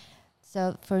whatever.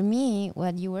 So for me,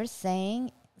 what you were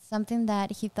saying, something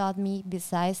that he taught me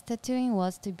besides tattooing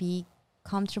was to be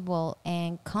comfortable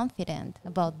and confident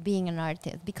about being an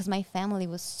artist, because my family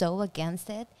was so against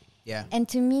it. Yeah. And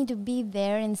to me, to be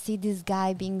there and see this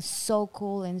guy being so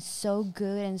cool and so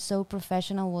good and so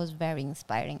professional was very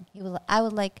inspiring. I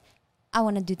was like, I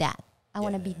want to do that. I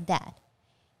want to be that.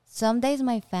 Some days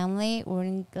my family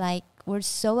were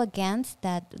so against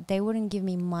that they wouldn't give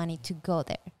me money to go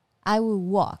there. I would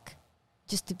walk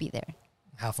just to be there.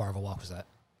 How far of a walk was that?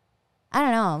 I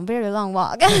don't know, very long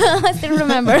walk. I still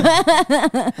remember.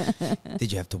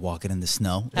 Did you have to walk it in the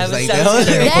snow? There's no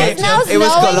it snow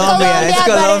was Colombia. It's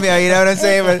Colombia. You know what I'm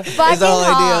saying? But that's the whole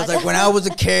idea. I was hot. like, when I was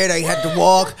a kid, I had to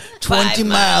walk 20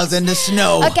 miles in the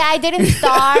snow. Okay, I didn't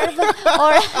starve,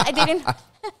 or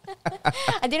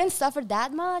I didn't suffer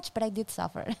that much, but I did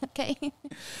suffer. Okay.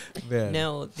 Man.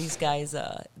 No, these guys,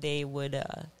 they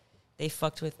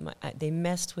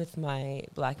messed with my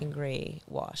black and gray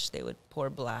wash. They would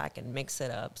pour black and mix it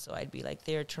up. So I'd be like,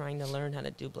 they're trying to learn how to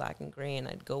do black and gray, and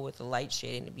I'd go with the light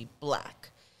shade and it'd be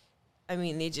black. I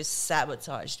mean, they just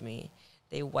sabotaged me.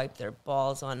 They wiped their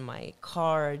balls on my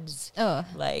cards. Oh.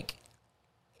 Like,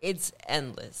 it's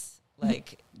endless.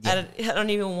 Like, yeah. I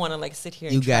don't even want to like sit here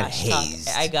and You got trash talk. hazed.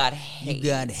 I got hazed. You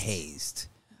got hazed.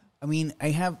 I mean,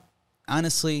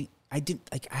 honestly, I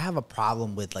have a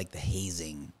problem with like the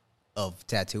hazing of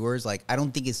tattooers. Like, I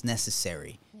don't think it's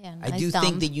necessary. Yeah, no, I do it's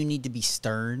think dumb. that you need to be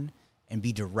stern and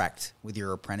be direct with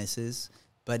your apprentices,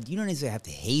 but you don't necessarily have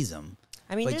to haze them.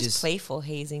 I mean, but there's just playful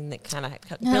hazing that kind of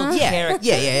builds yeah, character.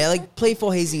 yeah. Like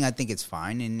playful hazing, I think it's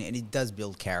fine, and it does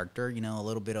build character. You know, a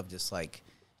little bit of just like,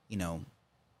 you know,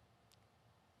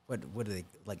 what are they,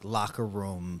 like locker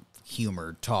room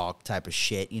humor talk type of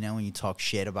shit. You know, when you talk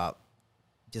shit about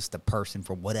just a person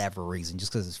for whatever reason,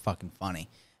 just because it's fucking funny.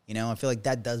 You know, I feel like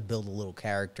that does build a little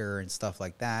character and stuff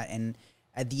like that. And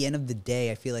at the end of the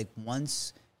day, I feel like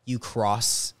once you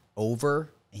cross over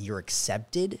and you're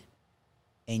accepted,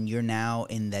 and you're now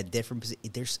in that different position,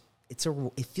 it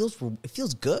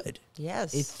feels good.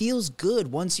 Yes. It feels good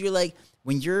once you're like,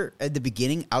 when you're at the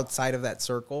beginning outside of that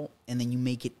circle, and then you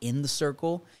make it in the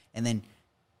circle, and then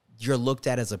you're looked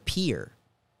at as a peer.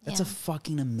 That's a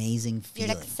fucking amazing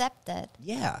feeling. You're accepted.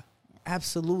 Yeah,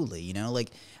 absolutely. You know,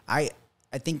 like I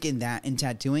think in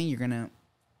tattooing, you're gonna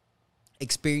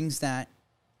experience that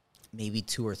maybe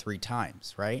 2 or 3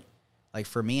 times, right? Like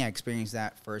for me, I experienced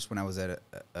that first when I was at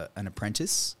an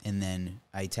apprentice, and then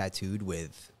I tattooed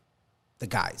with the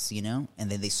guys, you know? And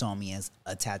then they saw me as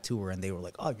a tattooer, and they were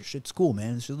like, oh, your shit's cool,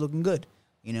 man. This shit's looking good,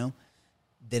 you know?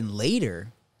 Then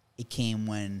later, it came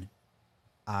when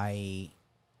the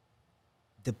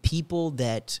people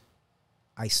that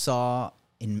I saw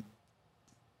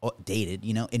dated,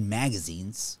 you know, in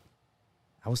magazines,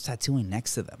 I was tattooing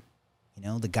next to them. You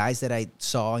know, the guys that I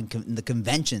saw in the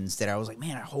conventions that I was like,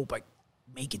 man, I hope I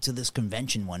make it to this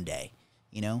convention one day,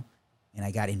 you know? And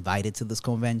I got invited to those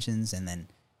conventions, and then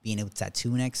being able to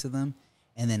tattoo next to them.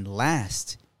 And then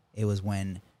last, it was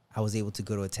when I was able to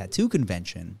go to a tattoo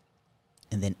convention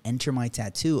and then enter my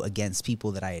tattoo against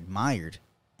people that I admired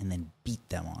and then beat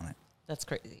them on it. That's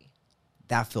crazy.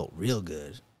 That felt real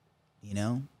good, you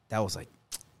know? That was like,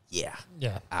 yeah,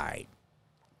 all right,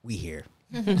 we here.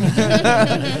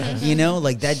 You know,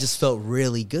 like that just felt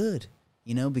really good,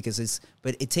 you know, because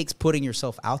but it takes putting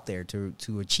yourself out there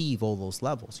to achieve all those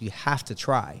levels. You have to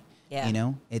try, you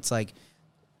know? It's like,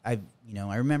 I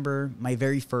remember my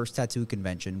very first tattoo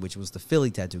convention, which was the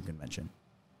Philly Tattoo Convention,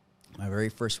 my very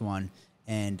first one,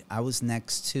 and I was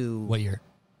next to... What year?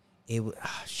 It was,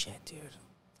 shit, dude.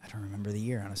 I don't remember the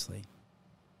year, honestly.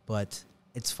 But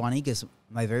it's funny because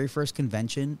my very first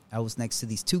convention, I was next to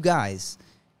these 2 guys,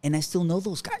 and I still know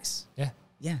those guys. Yeah.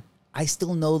 Yeah. I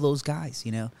still know those guys,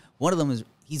 you know. One of them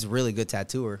he's a really good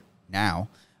tattooer now.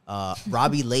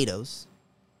 Robbie Latos.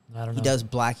 I don't know. He does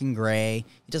black and gray.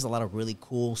 He does a lot of really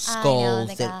cool skulls.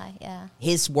 I know the guy, yeah.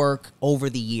 His work over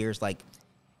the years, like,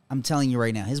 I'm telling you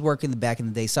right now, his work back in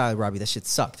the day, sorry, Robbie, that shit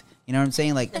sucked. You know what I'm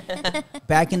saying? Like,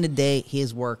 back in the day,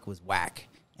 his work was whack.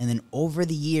 And then over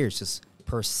the years, just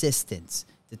persistence,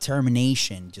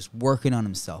 determination, just working on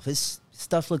himself. His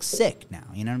stuff looks sick now.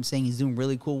 You know what I'm saying? He's doing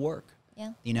really cool work.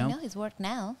 Yeah. You know? I know his work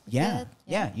now. It's Yeah. good.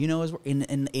 Yeah. You know his work.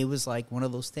 And it was like one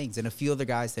of those things. And a few other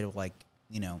guys that were like,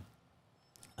 you know,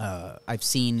 I've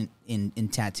seen in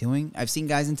tattooing. I've seen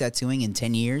guys in tattooing in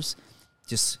 10 years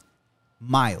just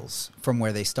miles from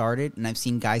where they started. And I've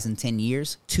seen guys in 10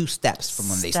 years 2 steps from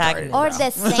when they started. Or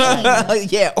the same.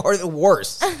 Yeah, or the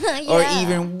worse. Or Yeah.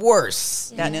 even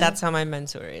worse. That, you know? That's how my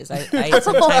mentor is. I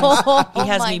sometimes he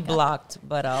has my me God. blocked,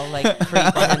 but I'll like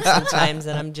creep on him sometimes,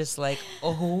 and I'm just like,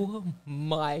 oh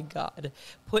my God,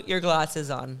 put your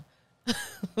glasses on.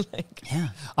 Like, Yeah.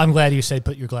 I'm glad you said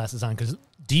put your glasses on, because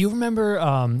do you remember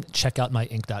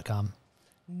checkoutmyink.com?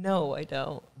 no, I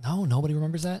don't. No, nobody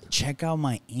remembers that?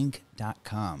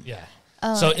 Checkoutmyink.com. Yeah.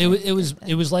 Oh, So it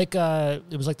was like the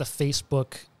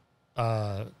Facebook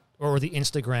or the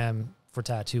Instagram for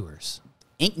tattooers.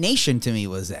 Ink Nation to me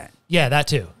was that. Yeah, that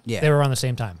too. Yeah. They were around the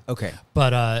same time. Okay.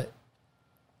 But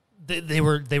they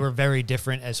were very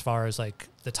different as far as like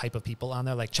the type of people on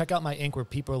there. Like Check Out My Ink were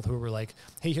people who were like,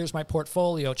 hey, here's my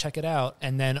portfolio, check it out.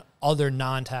 And then other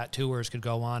non-tattooers could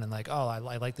go on and like, oh,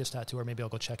 I like this tattooer, maybe I'll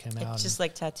go check him out. It's just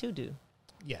like Tattoo Do.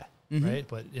 Yeah, Mm-hmm. right?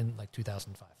 But in like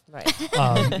 2005.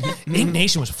 Right. Ink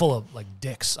Nation was full of like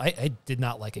dicks. I did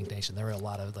not like Ink Nation. There were a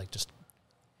lot of like just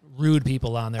rude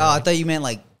people on there. Oh, I like, thought you meant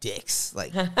like dicks.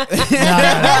 Like, I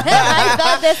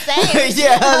thought the same.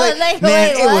 yeah, I was like, man,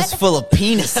 wait, it what? was full of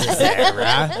penises there,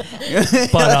 right?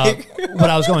 But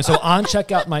I was going, so on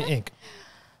Check Out My Ink,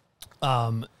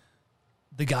 the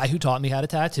guy who taught me how to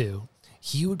tattoo,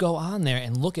 he would go on there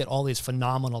and look at all these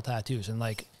phenomenal tattoos, and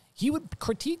like he would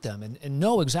critique them and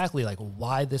know exactly like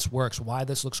why this works, why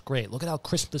this looks great. Look at how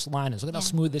crisp this line is. Look at how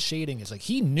smooth this shading is. Like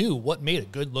he knew what made a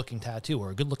good looking tattoo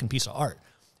or a good looking piece of art.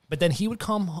 But then he would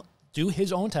come do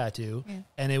his own tattoo,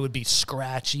 and it would be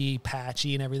scratchy,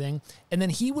 patchy, and everything. And then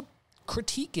he would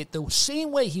critique it the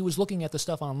same way he was looking at the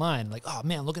stuff online. Like, oh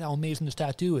man, look at how amazing this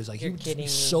tattoo is. Like, You're he was kidding me.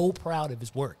 so proud of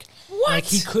his work. What? Like,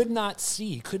 he could not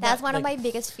see. That's one of my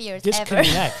biggest fears ever.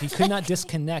 disconnect. He could not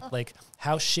disconnect like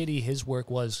how shitty his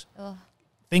work was,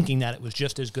 thinking that it was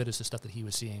just as good as the stuff that he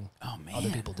was seeing other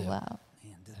people do. Wow.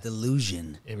 Man, the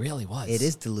delusion. It really was. It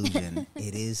is delusion.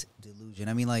 It is delusion.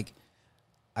 I mean, like,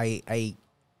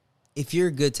 if you're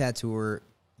a good tattooer,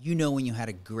 you know when you had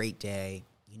a great day,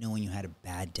 you know when you had a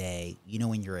bad day, you know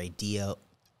when your idea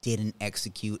didn't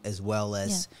execute as well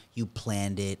as you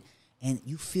planned it, and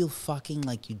you feel fucking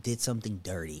like you did something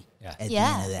dirty at the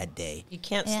end of that day. You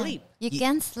can't sleep. You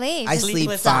can't sleep. I sleep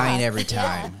Sleepless fine thoughts. every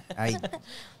time. I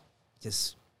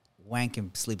just wank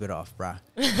and sleep it off, bruh.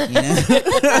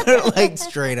 You know? Like,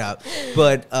 straight up.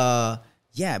 But,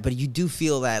 but you do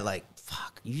feel that, like,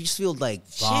 fuck. You just feel, like,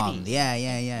 bombed.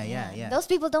 Yeah. Those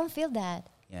people don't feel that.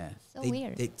 Yeah. So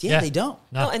weird. They don't.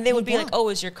 No, and they would be Yeah. like, "Oh,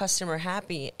 is your customer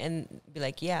happy?" And be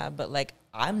like, "Yeah," but like,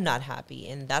 I'm not happy,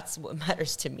 and that's what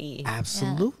matters to me.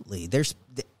 Absolutely.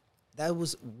 That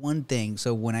was one thing.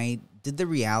 So when I did the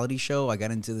reality show, I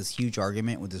got into this huge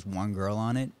argument with this one girl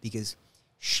on it because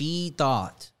she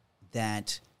thought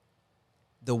that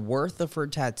the worth of her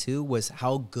tattoo was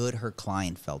how good her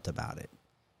client felt about it.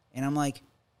 And I'm like,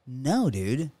 no,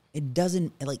 dude. It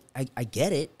doesn't, like, I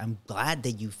get it. I'm glad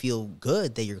that you feel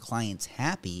good, that your client's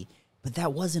happy, but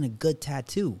that wasn't a good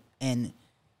tattoo. And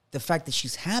the fact that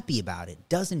she's happy about it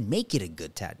doesn't make it a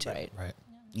good tattoo. Right.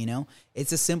 You know?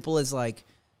 It's as simple as, like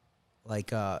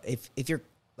if you're,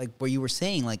 like what you were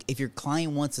saying, like, if your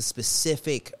client wants a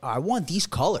specific, I want these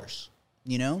colors,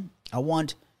 you know? I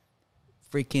want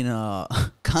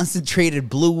freaking concentrated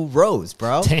blue rose,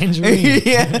 bro. Tangerine.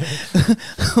 Yeah.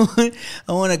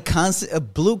 I want a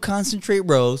blue concentrate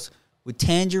rose with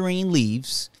tangerine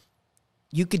leaves.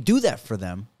 You could do that for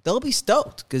them. They'll be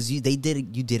stoked because you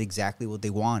did exactly what they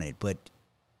wanted, but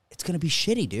it's gonna be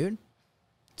shitty, dude.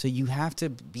 So you have to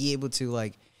be able to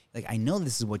like I know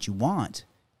this is what you want,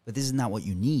 but this is not what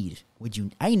you need.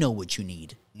 I know what you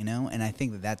need, you know? And I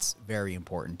think that that's very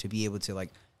important to be able to like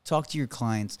talk to your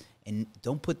clients and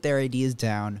don't put their ideas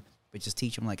down, but just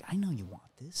teach them like, I know you want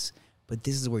this, but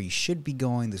this is where you should be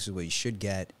going. This is what you should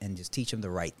get, and just teach them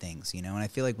the right things, you know? And I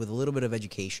feel like with a little bit of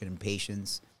education and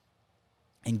patience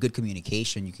and good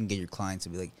communication, you can get your clients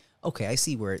to be like, okay, I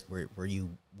see where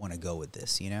you want to go with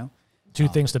this, you know? Two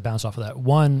things to bounce off of that.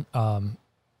 One,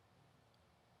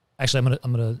 actually,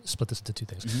 I'm gonna split this into two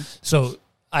things. Mm-hmm. So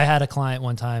I had a client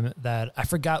one time that I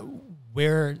forgot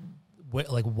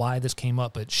why this came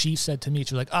up, but she said to me,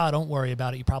 she was like, don't worry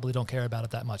about it. You probably don't care about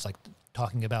it that much. Like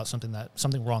talking about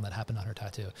something wrong that happened on her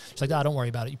tattoo. She's like, don't worry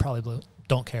about it. You probably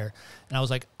don't care. And I was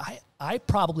like, I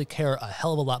probably care a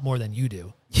hell of a lot more than you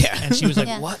do. Yeah. And she was like,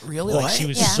 Yeah. what, really? What? Like she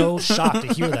was Yeah. so shocked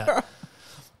to hear that.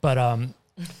 But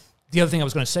the other thing I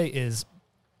was going to say is,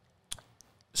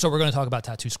 so we're going to talk about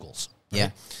tattoo schools. Right? Yeah.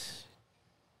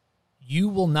 You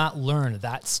will not learn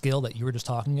that skill that you were just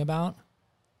talking about,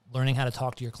 learning how to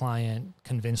talk to your client,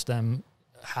 convince them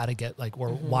how to get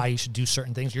why you should do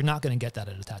certain things. You're not going to get that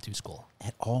at a tattoo school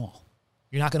At all.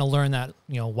 You're not going to learn that,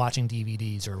 watching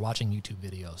DVDs or watching YouTube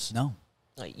videos. No.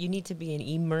 Like, you need to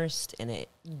be immersed in it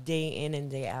day in and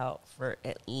day out for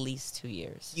at least 2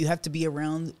 years. You have to be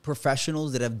around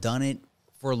professionals that have done it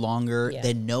for longer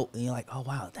than and you're like, oh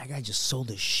wow, that guy just sold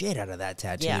the shit out of that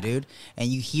tattoo, dude. And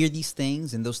you hear these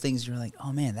things, and those things, you're like,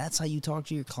 oh man, that's how you talk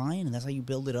to your client, and that's how you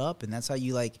build it up, and that's how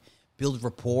you like build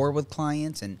rapport with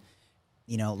clients. And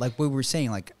like we were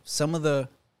saying, like some of the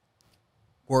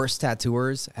worst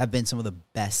tattooers have been some of the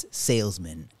best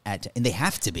salesmen and they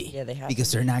have to be. Yeah, they have because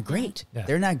to they're be. not great. Yeah.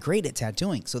 They're not great at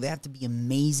tattooing, so they have to be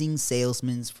amazing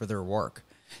salesmen for their work.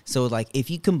 So, like, if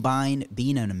you combine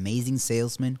being an amazing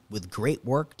salesman with great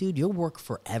work, dude, you'll work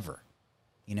forever.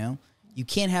 You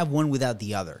can't have one without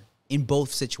the other in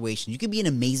both situations. You can be an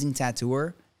amazing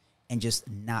tattooer and just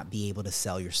not be able to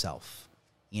sell yourself,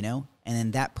 And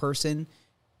then that person,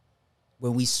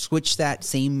 when we switch that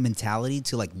same mentality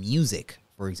to, like, music,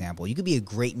 for example, you could be a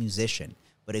great musician,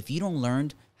 but if you don't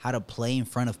learn how to play in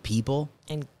front of people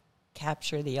And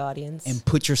capture the audience. and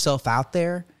put yourself out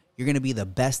there, you're going to be the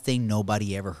best thing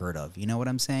nobody ever heard of. You know what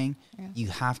I'm saying? Yeah. You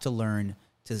have to learn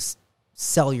to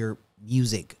sell your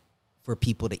music for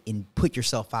people to put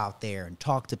yourself out there and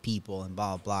talk to people and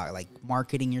blah, blah, blah. Like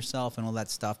marketing yourself and all that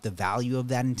stuff. The value of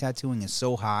that in tattooing is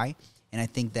so high. And I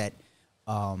think that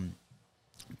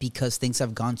because things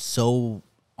have gone so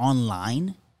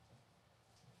online,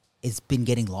 it's been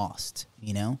getting lost,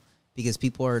 Because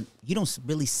you don't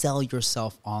really sell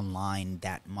yourself online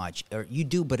that much. Or you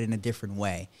do, but in a different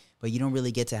way. But you don't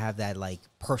really get to have that, like,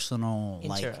 personal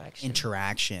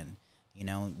interaction. You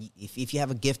know, if you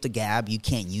have a gift of gab, you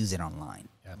can't use it online.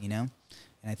 Yeah. You know,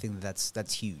 and I think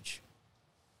that's huge.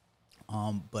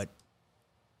 But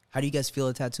how do you guys feel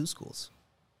at tattoo schools?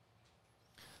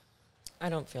 I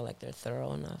don't feel like they're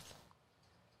thorough enough.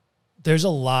 There's a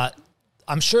lot.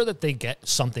 I'm sure that they get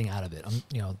something out of it.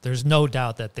 You know, there's no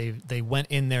doubt that they went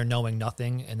in there knowing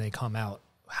nothing and they come out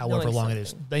however Knowing long it is.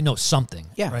 something. They know something.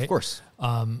 Yeah, right? of course.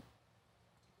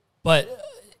 But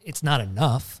it's not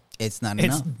enough. It's not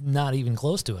It's enough. not even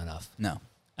close to enough. No.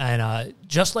 And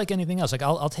just like anything else, like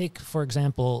I'll take, for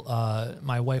example,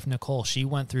 my wife, Nicole, she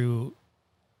went through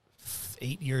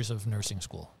 8 years of nursing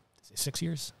school. 6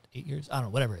 years? 8 years? I don't know,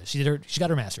 whatever it is. She got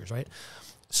her master's, right?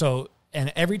 So,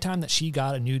 and every time that she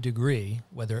got a new degree,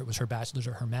 whether it was her bachelor's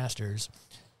or her master's,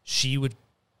 she would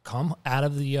come out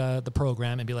of the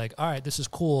program and be like, all right, this is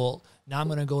cool. Now I'm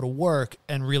going to go to work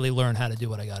and really learn how to do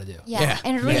what I got to do. Yeah,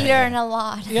 and relearn a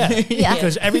lot. Yeah. Yeah.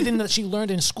 Because everything that she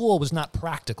learned in school was not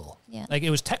practical. Yeah. Like, it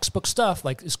was textbook stuff,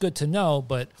 like, it's good to know,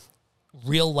 but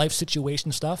real life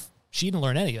situation stuff, she didn't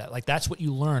learn any of that. Like, that's what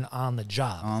you learn on the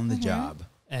job. On the job.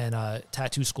 And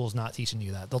tattoo school's not teaching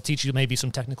you that. They'll teach you maybe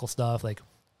some technical stuff, like,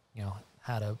 you know,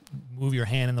 how to move your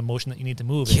hand in the motion that you need to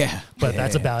move it. Yeah. But Yeah,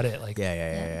 that's yeah. about it. Like,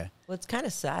 Yeah. Well, it's kind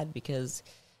of sad because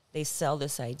they sell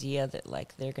this idea that,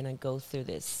 like, they're going to go through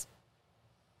this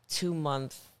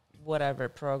 2-month whatever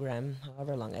program,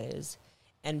 however long it is,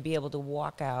 and be able to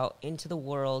walk out into the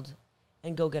world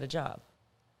and go get a job.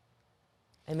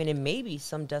 I mean, and maybe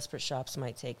some desperate shops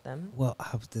might take them. Well,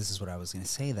 this is what I was going to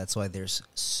say. That's why there's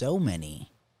so many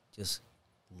just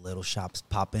little shops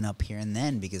popping up here and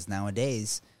then, because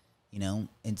nowadays, you know,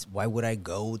 it's, why would I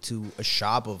go to a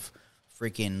shop of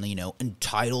freaking, you know,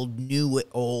 entitled new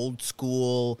old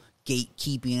school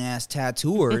gatekeeping ass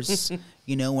tattooers,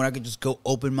 you know, when I could just go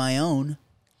open my own?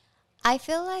 I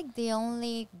feel like the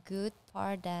only good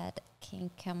part that can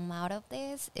come out of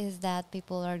this is that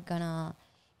people are gonna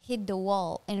hit the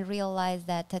wall and realize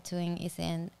that tattooing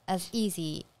isn't as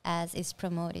easy as it's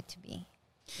promoted to be.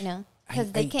 You know,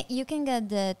 because you can get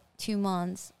the 2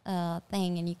 months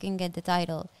thing and you can get the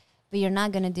title, but you're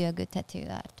not gonna do a good tattoo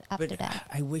after that.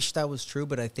 I wish that was true,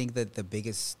 but I think that the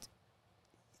biggest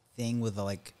thing with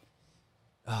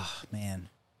man.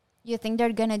 You think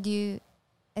they're gonna do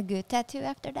a good tattoo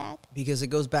after that? Because it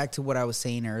goes back to what I was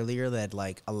saying earlier, that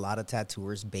like a lot of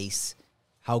tattooers base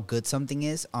how good something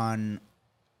is on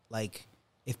like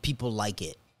if people like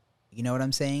it. You know what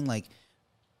I'm saying? Like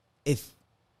if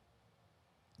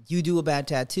you do a bad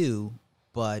tattoo,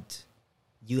 but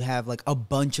you have like a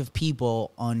bunch of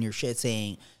people on your shit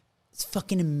saying, it's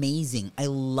fucking amazing, I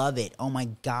love it, oh my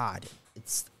God,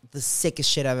 it's the sickest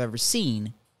shit I've ever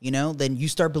seen, you know, then you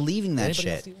start believing that Anybody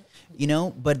else shit. do that? You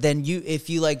know, but then if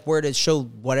you like were to show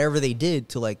whatever they did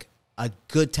to like a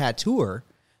good tattooer,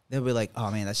 they'll be like,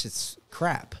 oh man, that's just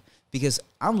crap. Because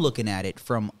I'm looking at it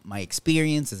from my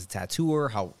experience as a tattooer,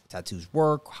 how tattoos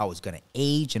work, how it's going to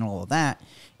age and all of that.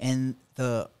 And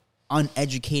the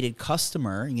uneducated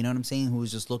customer, you know what I'm saying, who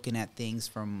is just looking at things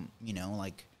from, you know,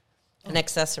 like An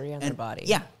accessory on their body.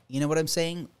 yeah, you know what I'm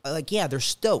saying? Like, yeah, they're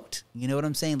stoked. You know what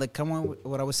I'm saying? Like, come on,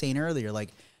 what I was saying earlier. Like,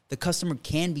 the customer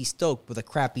can be stoked with a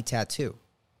crappy tattoo,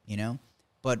 you know?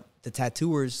 But the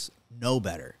tattooers know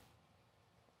better.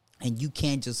 And you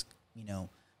can't just, you know,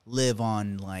 live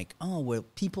on like, oh, well,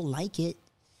 people like it.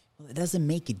 Well, it doesn't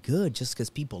make it good just because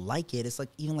people like it. It's like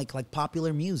even like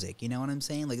popular music, you know what I'm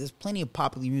saying? Like, there's plenty of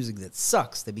popular music that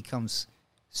sucks, that becomes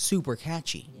super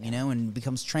catchy, you know, and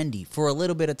becomes trendy for a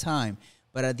little bit of time.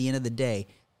 But at the end of the day,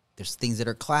 there's things that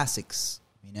are classics,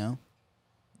 you know?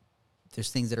 There's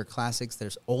things that are classics.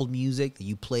 There's old music that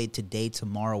you play today,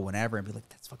 tomorrow, whenever, and be like,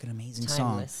 that's fucking amazing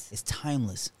Timeless. song. It's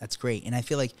timeless. That's great. And I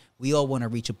feel like we all want to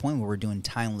reach a point where we're doing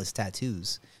timeless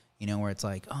tattoos, you know, where it's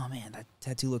like, oh man, that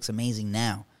tattoo looks amazing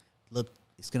now. Look,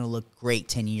 it's going to look great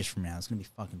 10 years from now. It's going to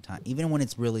be fucking time. Even when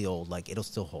it's really old, like, it'll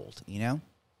still hold, you know?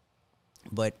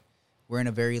 But we're in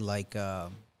a very, like, in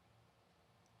a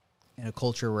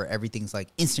culture where everything's, like,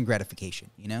 instant gratification,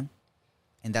 you know?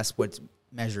 And that's what's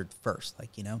measured first,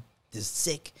 like, you know? Is it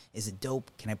sick? Is it dope?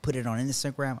 Can I put it on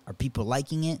Instagram? Are people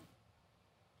liking it?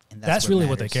 And that's really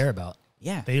what they matters. care about.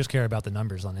 Yeah. They just care about the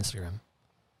numbers on Instagram.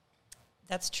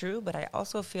 That's true, but I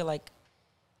also feel like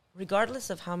regardless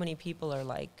of how many people are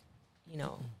like, you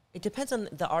know, it depends on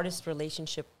the artist's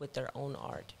relationship with their own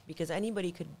art, because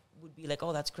anybody would be like,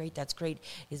 oh, that's great.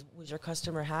 Was your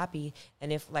customer happy?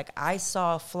 And if like I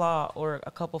saw a flaw or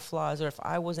a couple flaws, or if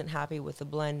I wasn't happy with the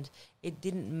blend, it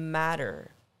didn't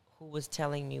matter who was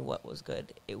telling me what was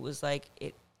good. It was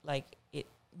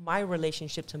my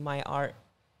relationship to my art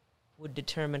would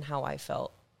determine how I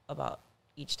felt about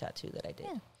each tattoo that I did.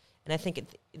 Yeah. And I think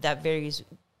that varies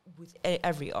with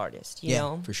every artist, you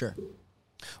know? for sure.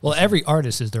 Well, every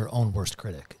artist is their own worst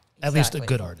critic. At least a Exactly.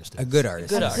 good artist. A good artist.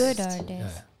 Good A artist. good artist.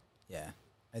 Yeah. Yeah,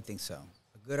 I think so.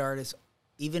 A good artist,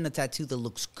 even a tattoo that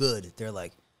looks good, they're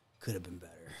like, could have been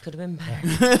better. Could have been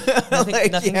better.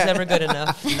 Nothing's ever good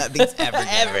enough. Nothing's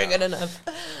ever Good enough.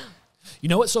 You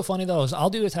know what's so funny though is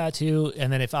I'll do a tattoo,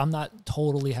 and then if I'm not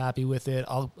totally happy with it,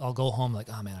 I'll go home like,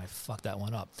 oh man, I fucked that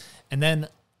one up, and then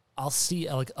I'll see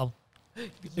I'll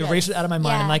erase it out of my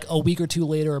mind. Yeah. And like a week or two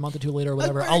later, or a month or two later, or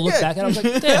whatever, pretty I'll look good. back and I was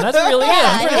like, damn, that's really good.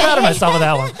 I'm pretty proud of myself with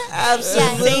that one.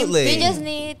 Absolutely. You just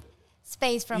need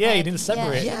space from Yeah, it. you need to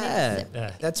separate. Yeah.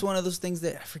 Yeah. That's one of those things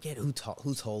that I forget who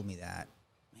told me that.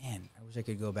 Man, I wish I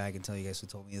could go back and tell you guys who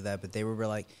told me that, but they were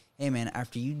like, hey man,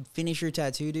 after you finish your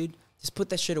tattoo, dude, just put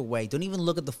that shit away. Don't even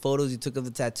look at the photos you took of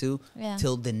the tattoo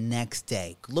till the next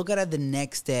day. Look at it the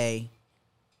next day.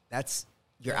 That's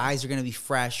your eyes are gonna be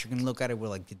fresh. You're gonna look at it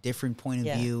with like a different point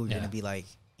of view. You're gonna be like,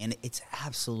 and it's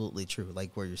absolutely true,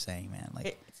 like what you're saying, man.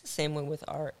 Like It's the same way with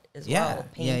art as Yeah. well.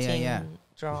 Yeah, Painting, yeah.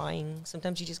 drawing.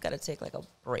 Sometimes you just got to take like a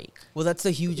break. well, that's the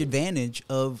huge advantage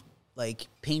of like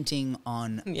painting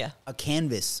on Yeah. a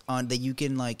canvas on that you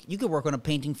can work on a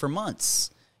painting for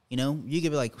months. You know, you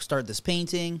could be like, start this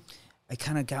painting. I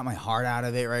kind of got my heart out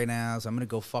of it right now, so I'm going to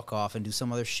go fuck off and do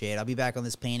some other shit. I'll be back on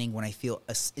this painting when I feel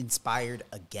inspired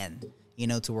again, you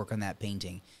know, to work on that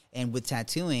painting. And with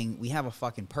tattooing, we have a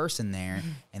fucking person there,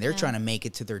 and they're trying to make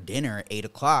it to their dinner at 8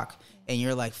 o'clock, and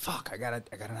you're like, fuck, I gotta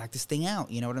knock this thing out.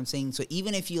 You know what I'm saying? So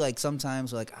even if you like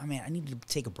sometimes like, oh man, I need to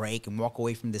take a break and walk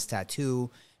away from this tattoo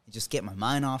and just get my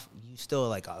mind off, you still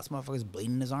like, oh, this motherfucker's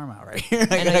bleeding his arm out right here.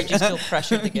 I know you just feel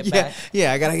pressured to get back.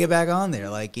 Yeah, I gotta get back on there.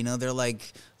 Like, you know, they're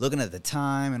like looking at the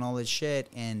time and all this shit,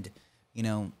 and you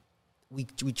know, we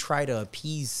try to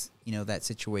appease, you know, that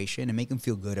situation and make them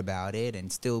feel good about it, and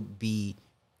still be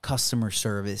customer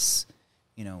service,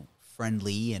 you know,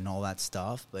 friendly and all that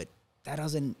stuff. But that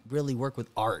doesn't really work with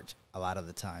art a lot of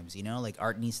the times, you know. Like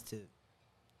art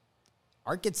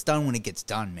gets done when it gets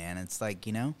done, man. It's like,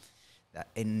 you know,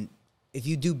 and if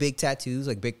you do big tattoos,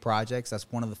 like big projects, that's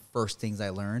one of the first things I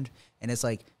learned. And it's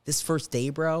like, this first day,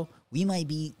 bro, we might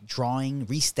be drawing,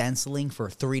 re-stenciling for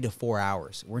 3 to 4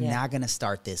 hours. We're not going to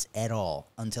start this at all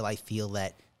until I feel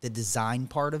that the design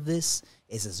part of this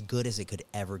is as good as it could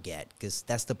ever get, because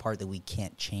that's the part that we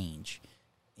can't change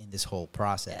in this whole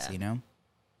process, you know?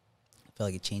 I feel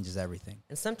like it changes everything.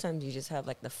 And sometimes you just have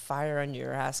like the fire under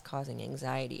your ass causing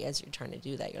anxiety as you're trying to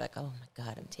do that. You're like, oh my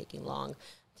God, I'm taking longer.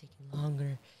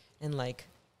 And like,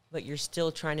 but you're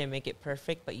still trying to make it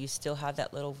perfect, but you still have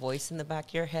that little voice in the back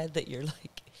of your head that you're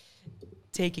like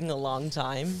taking a long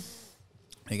time.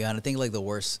 My God, I think like the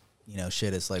worst, you know,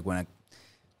 shit is like when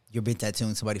you've been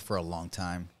tattooing somebody for a long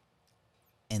time,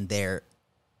 and they're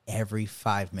every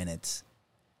 5 minutes.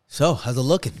 So, how's it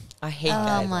looking? I hate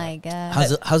that. Oh my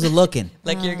God. How's it looking?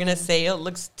 Like you're gonna say it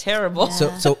looks terrible.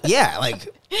 Yeah. So yeah, like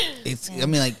it's. I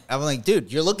mean, like I'm like,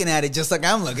 dude, you're looking at it just like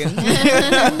I'm looking.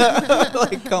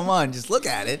 Like, come on, just look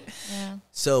at it. Yeah.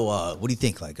 So, what do you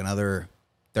think? Like another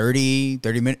 30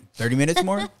 minutes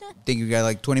more? Think you got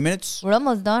like 20 minutes? We're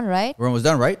almost done, right? We're almost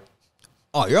done, right?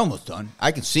 Oh, you're almost done.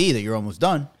 I can see that you're almost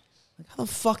done. Like, how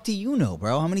the fuck do you know,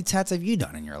 bro? How many tats have you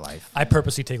done in your life? I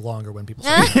purposely take longer when people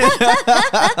say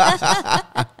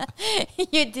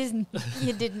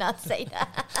You did not say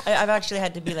that. I've actually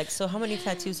had to be like, so how many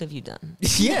tattoos have you done?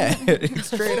 Yeah,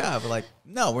 straight up. Like,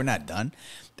 no, we're not done.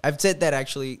 I've said that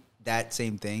actually, that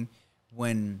same thing.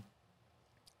 When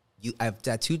I've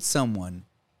tattooed someone,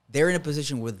 they're in a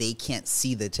position where they can't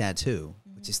see the tattaw,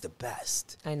 which is the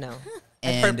best. I know.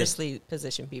 And- I purposely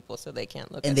position people so they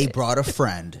can't look And at they it. brought a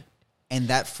friend, and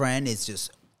that friend is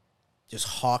just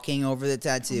hawking over the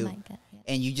tattoo. Oh my God, yeah.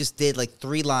 And you just did like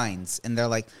 3 lines, and they're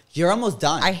like, "You're almost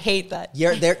done. I hate that.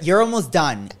 You're almost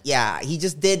done." Yeah, he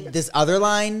just did this other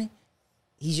line.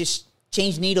 He just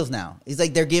changed needles now. He's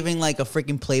like, they're giving like a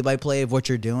freaking play-by-play of what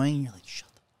you're doing. You're like, shut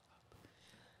the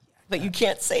But you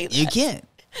can't say that. You can't.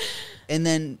 And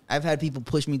then I've had people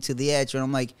push me to the edge, and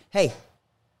I'm like, hey,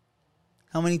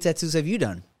 how many tattoos have you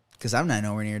done? Because I'm not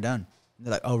nowhere near done. And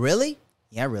they're like, oh, really?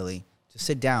 Yeah, really. Just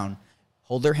sit down,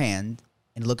 hold their hand,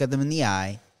 and look at them in the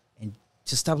eye, and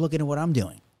just stop looking at what I'm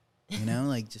doing. You know,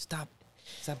 like, just stop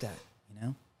that, you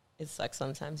know? It sucks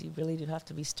sometimes. You really do have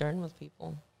to be stern with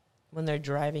people when they're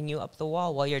driving you up the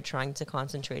wall while you're trying to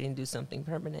concentrate and do something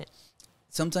permanent.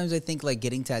 Sometimes I think like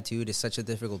getting tattooed is such a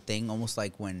difficult thing, almost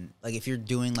like when, like if you're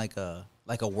doing like a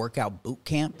workout boot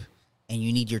camp and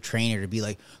you need your trainer to be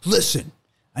like, listen,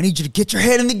 I need you to get your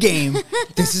head in the game.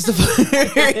 This is the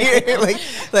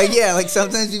like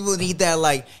sometimes people need that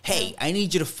like, hey, I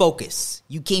need you to focus.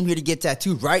 You came here to get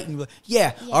tattooed, right? And you're like,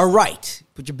 yeah, all right.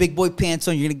 Put your big boy pants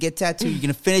on. You're gonna get tattooed. You're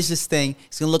gonna finish this thing.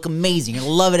 It's gonna look amazing. You're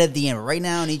gonna love it at the end. But right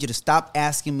now, I need you to stop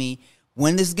asking me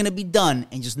when this is gonna be done,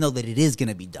 and just know that it is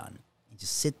gonna be done. And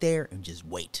just sit there and just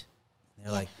wait. And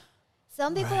they're like.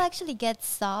 Some people actually get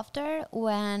softer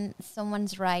when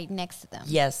someone's right next to them.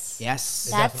 Yes. Yes.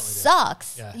 They That definitely do.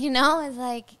 sucks. Yeah. You know, it's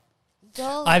like,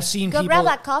 go I've seen go people- grab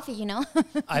that coffee, you know?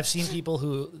 I've seen people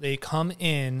who they come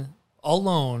in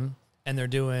alone and they're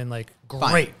doing like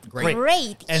Fine. great.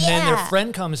 Great. And then their yeah.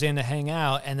 friend comes in to hang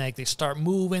out and like they start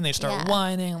moving, they start Yeah.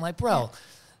 whining. I'm like, bro.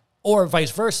 Or vice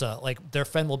versa. Like their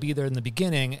friend will be there in the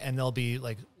beginning and they'll be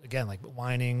like, again, like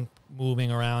whining,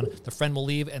 moving around. The friend will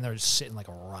leave and they're just sitting like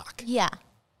a rock. Yeah.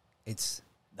 It's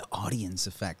the audience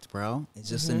effect, bro. It's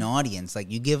just an audience. Like,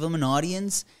 you give them an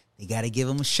audience, you got to give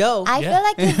them a show. I Yeah. feel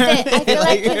like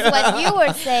it's what you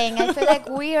were saying. I feel like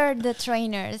we are the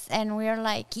trainers and we're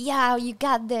like, yeah, you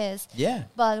got this. Yeah.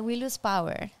 But we lose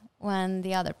power when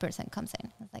the other person comes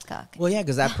in. It's like, okay. Well, yeah,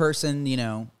 because that person,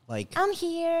 like, I'm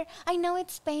here. I know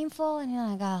it's painful. And you're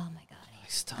like, oh my God.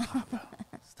 stop, bro.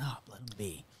 Stop. Let them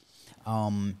be.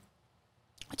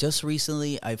 Just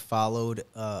recently, I followed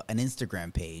an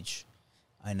Instagram page,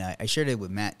 and I shared it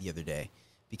with Matt the other day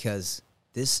because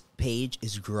this page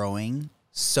is growing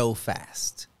so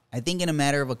fast. I think in a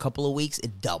matter of a couple of weeks,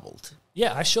 it doubled.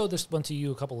 Yeah, I showed this one to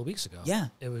you a couple of weeks ago. Yeah.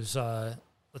 It was,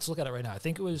 let's look at it right now. I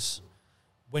think it was,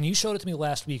 when you showed it to me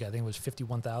last week, I think it was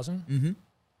 51,000. Mm-hmm.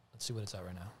 Let's see what it's at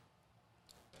right now.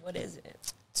 What is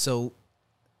it? So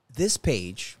this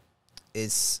page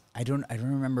is, I don't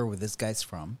remember where this guy's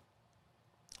from,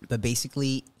 but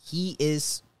basically he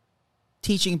is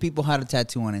teaching people how to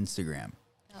tattoo on Instagram.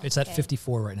 It's at Okay.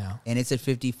 54 right now. And it's at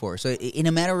 54. So in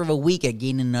a matter of a week, I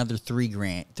gained another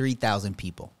 3,000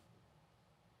 people.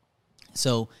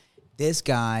 So this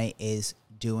guy is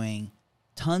doing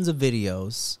tons of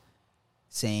videos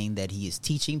saying that he is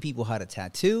teaching people how to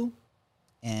tattoo.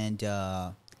 And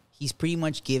he's pretty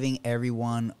much giving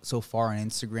everyone so far on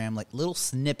Instagram like little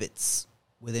snippets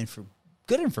with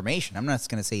good information. I'm not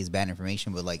going to say it's bad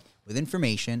information, but like with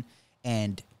information.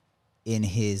 And in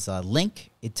his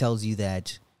link, it tells you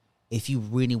that if you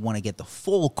really want to get the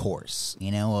full course,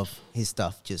 of his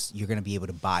stuff, you're going to be able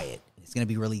to buy it. It's going to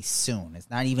be released soon. It's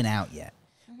not even out yet.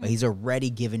 But he's already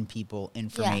given people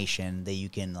information that you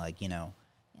can,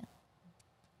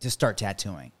 just start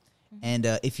tattooing. And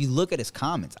if you look at his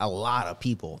comments, a lot of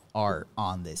people are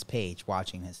on this page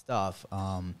watching his stuff.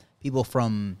 People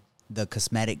from the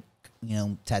cosmetic,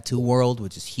 tattoo world,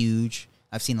 which is huge.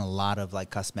 I've seen a lot of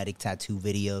cosmetic tattoo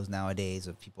videos nowadays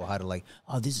of people how to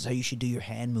this is how you should do your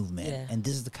hand movement. Yeah. And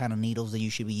this is the kind of needles that you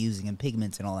should be using and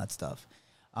pigments and all that stuff.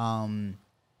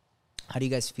 How do you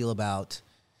guys feel about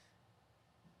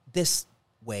this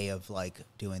way of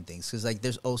doing things? Because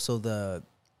there's also the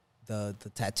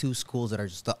tattoo schools that are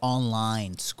just the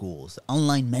online schools, the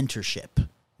online mentorship.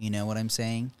 You know what I'm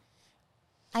saying?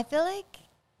 I feel like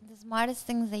the smartest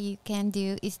things that you can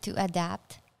do is to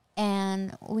adapt,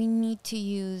 and we need to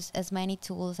use as many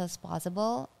tools as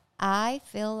possible. I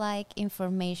feel like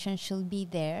information should be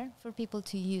there for people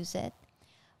to use it.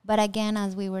 But again,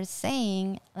 as we were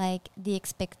saying, the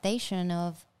expectation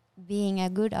of being a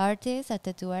good artist, a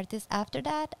tattoo artist after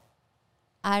that,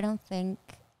 I don't think...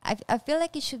 I feel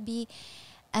like it should be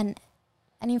an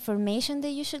information that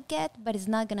you should get, but it's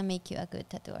not going to make you a good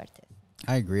tattoo artist.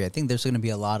 I agree. I think there's going to be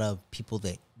a lot of people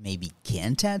that maybe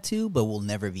can tattoo, but will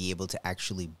never be able to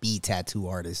actually be tattoo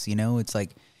artists. It's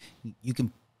like you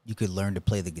could learn to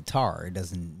play the guitar. It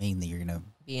doesn't mean that you're going to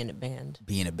Be in a band.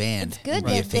 be in a band. It's good and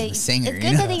be a that famous singer. it's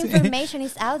good that the information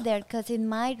is out there because it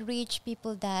might reach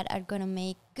people that are going to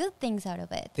make good things out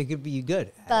of it. They could be good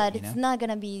at But it, it's not going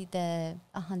to be the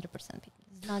 100% people.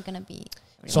 It's not going to be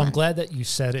So I'm everyone. glad that you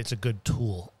said it's a good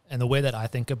tool. And the way that I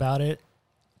think about it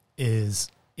is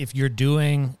if you're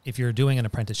doing an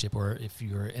apprenticeship or if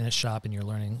you're in a shop and you're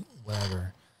learning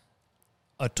whatever,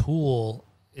 a tool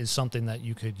is something that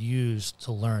you could use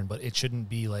to learn, but it shouldn't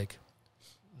be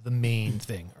the main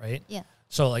thing, right? Yeah.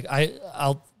 So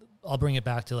I'll bring it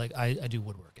back to I do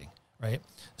woodworking, right?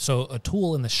 So a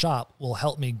tool in the shop will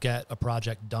help me get a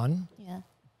project done, Yeah.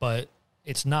 but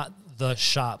it's not the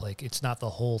shop, it's not the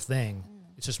whole thing.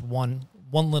 It's just one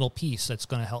little piece that's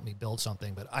going to help me build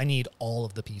something, but I need all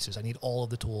of the pieces. I need all of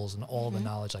the tools and all of the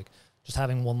knowledge. Just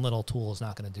having one little tool is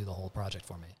not going to do the whole project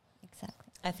for me.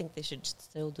 Exactly. I think they should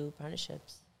still do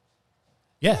apprenticeships.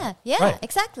 Yeah. Yeah, right.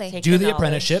 exactly. Take Do the the knowledge.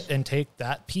 apprenticeship and take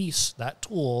that piece, that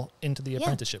tool into the Yeah,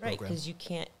 apprenticeship Right, program. because you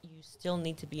can't use still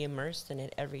need to be immersed in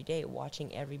it every day,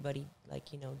 watching everybody,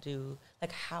 like, you know, do,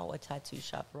 like, how a tattoo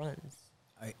shop runs.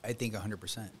 I think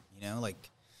 100%, you know,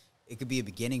 like, it could be a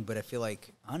beginning, but I feel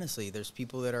like, honestly, there's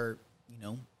people that are, you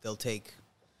know, they'll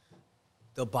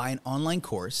buy an online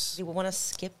course. They want to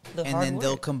skip the and hard then work.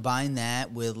 they'll combine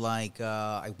that with, like,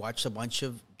 I watched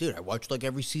like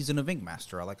every season of Ink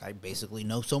Master. I basically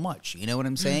know so much, you know what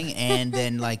I'm saying? And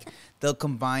then, like, they'll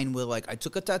combine with, like, I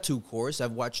took a tattoo course.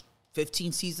 I've watched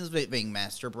 15 seasons of Ink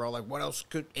Master, bro. Like, what else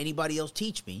could anybody else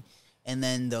teach me? And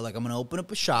then they're like, I'm going to open up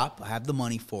a shop. I have the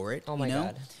money for it. Oh, my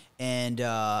God. And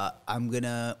I'm going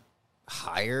to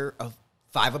hire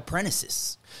 5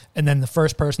 apprentices. And then the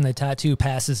first person they tattoo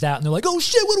passes out, and they're like, "Oh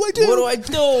shit, what do I do? What do I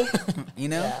do?" You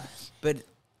know. Yeah. But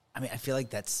I mean, I feel like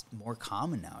that's more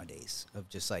common nowadays. Of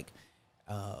just like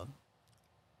a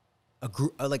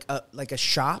group, like a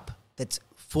shop that's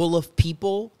full of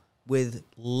people with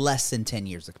less than 10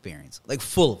 years experience, like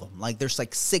full of them. Like there's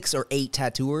like 6 or 8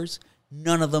 tattooers.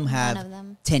 None of them have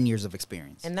 10 years of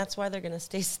experience. And that's why they're going to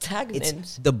stay stagnant.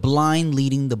 It's the blind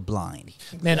leading the blind.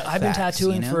 Man, I've been Facts,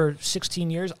 tattooing you know? for 16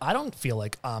 years. I don't feel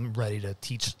like I'm ready to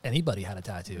teach anybody how to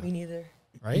tattoo. Me neither.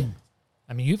 Right?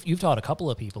 I mean, you've taught a couple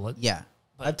of people. Yeah.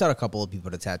 I've taught a couple of people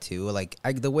to tattoo. Like,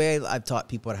 the way I've taught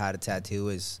people how to tattoo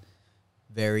is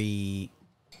very,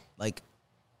 like,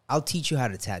 I'll teach you how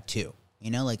to tattoo.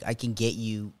 You know, like, I can get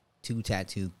you to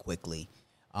tattoo quickly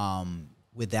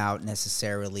without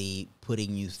necessarily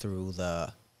putting you through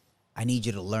I need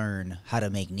you to learn how to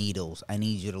make needles. I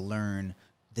need you to learn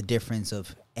the difference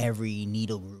of every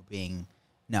needle grouping.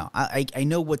 No, I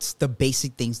know what's the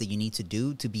basic things that you need to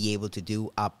do to be able to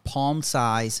do a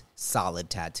palm-size solid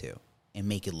tattoo and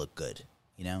make it look good.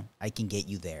 You know, I can get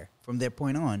you there. From that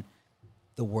point on,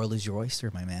 the world is your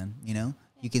oyster, my man. You know,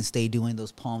 you can stay doing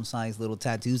those palm-sized little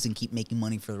tattoos and keep making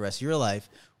money for the rest of your life,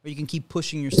 or you can keep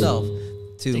pushing yourself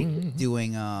to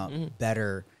doing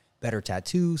better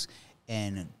tattoos.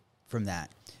 And from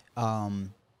that, I've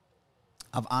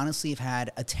honestly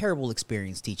had a terrible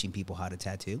experience teaching people how to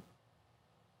tattoo.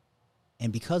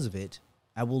 And because of it,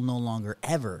 I will no longer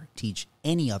ever teach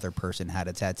any other person how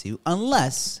to tattoo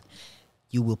unless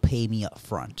you will pay me up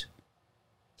front.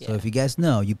 Yeah. So if you guys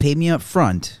know, you pay me up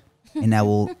front, and I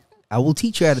will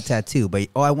teach you how to tattoo, but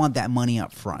I want that money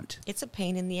up front. It's a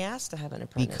pain in the ass to have an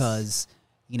apprentice. Because,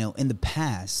 you know, in the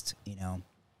past, you know,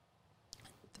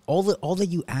 all that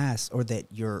you asked, or that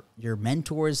your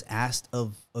mentors asked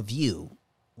of you,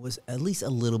 was at least a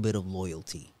little bit of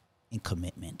loyalty and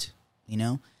commitment, you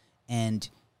know? And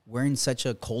we're in such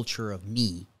a culture of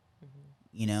me,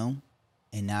 you know,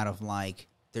 and not of, like,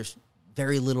 there's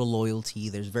very little loyalty.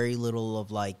 There's very little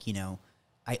of, like, you know,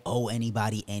 I owe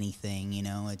anybody anything, you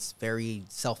know. It's very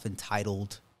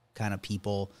self-entitled kind of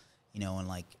people, you know, and,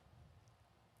 like,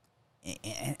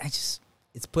 and it's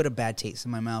put a bad taste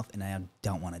in my mouth, and I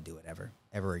don't want to do it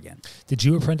ever again. Did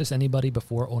you apprentice anybody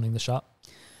before owning the shop?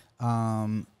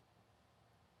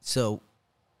 So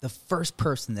the first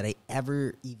person that I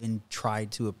ever even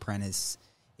tried to apprentice,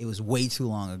 it was way too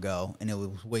long ago, and it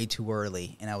was way too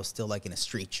early, and I was still, like, in a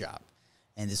street shop.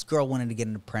 And this girl wanted to get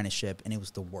an apprenticeship, and it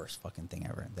was the worst fucking thing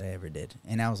ever that I ever did.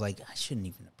 And I was like, I shouldn't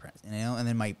even apprentice, you know. And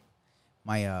then my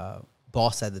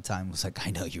boss at the time was like,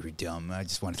 I know you were dumb. I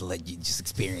just wanted to let you just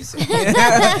experience it. He's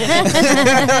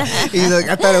like,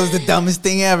 I thought it was the dumbest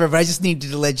thing ever, but I just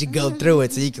needed to let you go through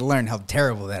it so you can learn how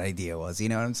terrible that idea was. You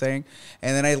know what I'm saying?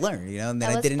 And then I learned, you know. And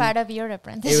then that was part of your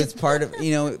apprenticeship. It was part of,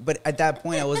 you know, but at that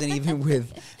point I wasn't even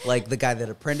with, like, the guy that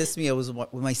apprenticed me. I was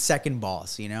with my second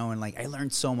boss, you know, and, like, I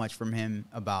learned so much from him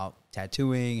about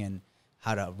tattooing and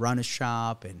how to run a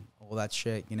shop and all that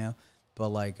shit, you know. But,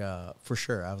 like, for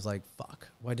sure, I was like, fuck,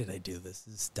 why did I do this?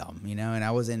 This is dumb, you know? And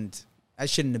I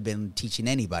shouldn't have been teaching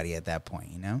anybody at that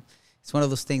point, you know? It's one of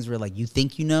those things where, like, you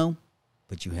think you know,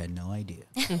 but you had no idea.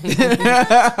 Yeah.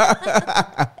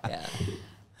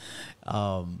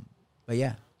 But,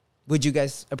 yeah. Would you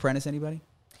guys apprentice anybody?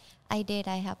 I did.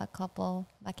 I have a couple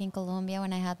back in Colombia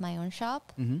when I had my own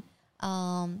shop. Mm-hmm.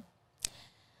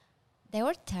 They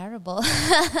were terrible.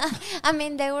 I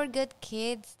mean, they were good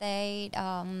kids. They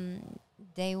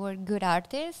were good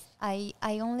artists. I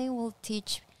only will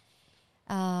teach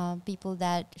people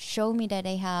that show me that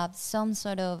they have some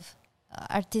sort of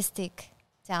artistic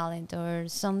talent or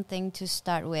something to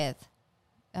start with.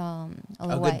 A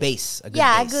good base. A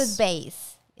good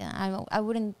base. Yeah, I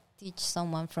wouldn't teach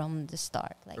someone from the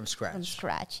start, like from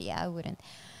scratch. Yeah, I wouldn't.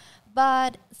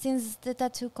 But since the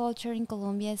tattoo culture in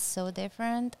Colombia is so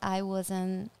different, I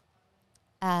wasn't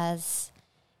as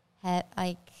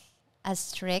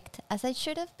strict as I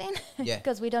should have been. Yeah.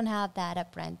 Because we don't have that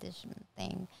apprenticeship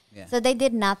thing. Yeah. So they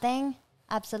did nothing,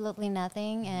 absolutely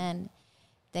nothing, and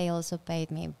they also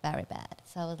paid me very bad.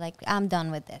 So I was like, I'm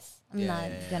done with this. I'm not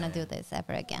going to do this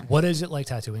ever again. What is it like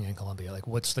tattooing in Colombia? Like,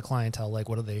 what's the clientele like?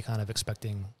 What are they kind of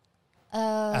expecting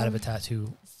out of a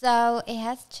tattoo? So it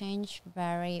has changed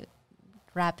very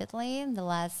rapidly in the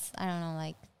last, I don't know,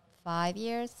 like 5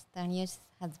 years, 10 years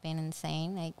has been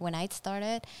insane. Like when I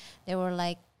started, there were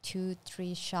like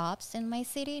 2-3 shops in my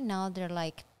city. Now they're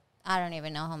like, I don't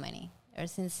even know how many.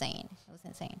 It's insane. It was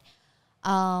insane.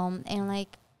 And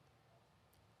like,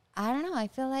 I don't know. I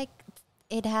feel like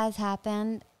it has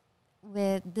happened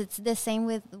with it's the same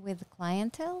with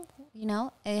clientele. You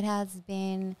know, it has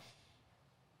been.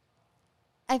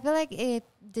 I feel like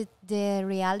the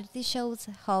reality shows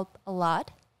help a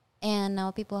lot, and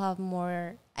now people have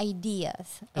more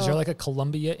ideas. Is there like a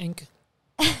Columbia Inc.?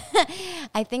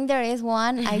 I think there is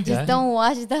one. I just don't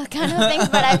watch those kind of things,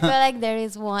 but I feel like there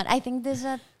is one. I think there's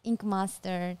an Ink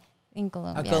Master in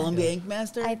Colombia. A Colombia Ink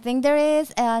Master? I think there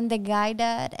is, and the guy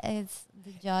that is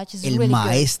the judge is El really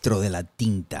maestro good. de la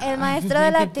tinta. El maestro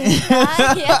de la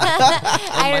tinta. Yeah.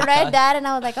 I read that and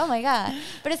I was like, oh my God.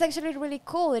 But it's actually really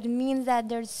cool. It means that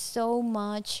there's so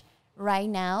much right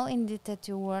now in the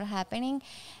tattoo world happening.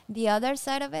 The other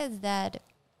side of it is that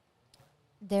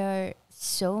there are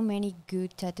so many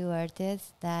good tattoo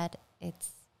artists that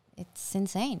it's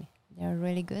insane. They're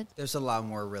really good. There's a lot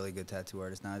more really good tattoo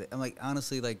artists nowadays. I'm like,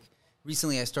 honestly, like,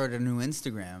 recently I started a new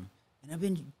Instagram, and I've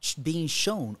been being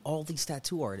shown all these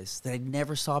tattoo artists that I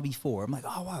never saw before. I'm like,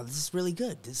 oh, wow, this is really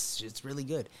good. It's really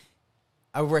good.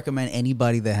 I would recommend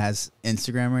anybody that has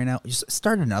Instagram right now, just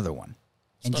start another one.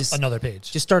 And just another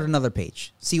page. Just start another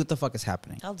page. See what the fuck is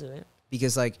happening. I'll do it.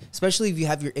 Because, like, especially if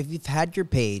you've had your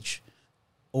page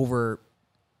over,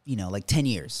 like 10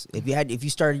 years. If you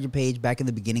started your page back in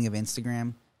the beginning of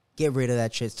Instagram, get rid of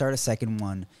that shit. Start a second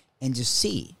one and just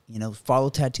see. Follow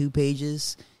tattoo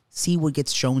pages. See what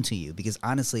gets shown to you. Because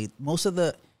honestly, most of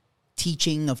the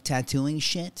teaching of tattooing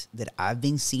shit that I've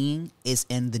been seeing is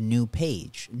in the new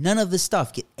page. None of this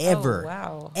stuff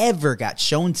ever got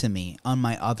shown to me on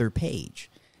my other page.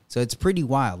 So it's pretty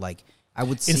wild. Like, I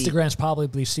would see Instagram's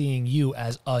probably seeing you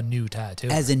as a new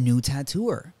tattooer. As a new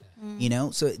tattooer.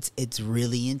 So it's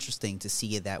really interesting to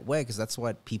see it that way because that's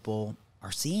what people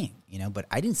are seeing, but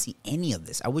I didn't see any of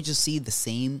this. I would just see the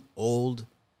same old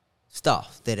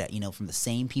stuff that, from the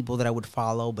same people that I would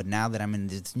follow. But now that I'm in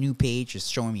this new page, it's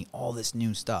showing me all this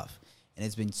new stuff. And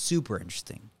it's been super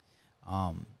interesting.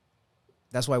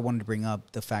 That's why I wanted to bring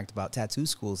up the fact about tattoo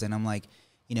schools. And I'm like,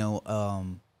 I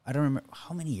don't remember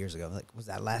how many years ago, like, was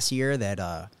that last year that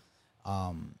a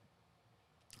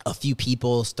few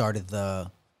people started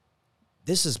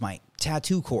this is my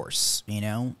tattoo course,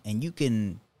 and you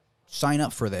can sign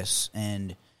up for this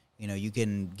and, you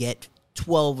can get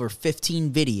 12 or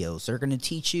 15 videos. They're going to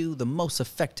teach you the most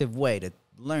effective way to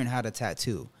learn how to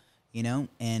tattoo,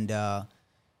 and a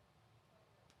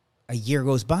year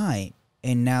goes by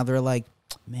and now they're like,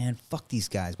 man, fuck these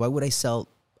guys. Why would I sell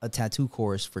a tattoo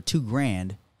course for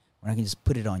 $2,000 when I can just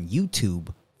put it on YouTube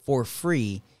for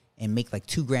free and make like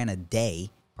 $2,000 a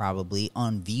day probably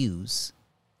on views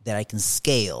that I can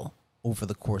scale over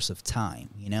the course of time,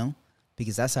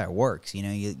 because that's how it works.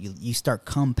 You start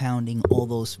compounding all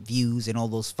those views and all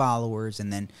those followers,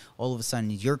 and then all of a sudden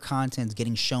your content's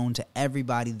getting shown to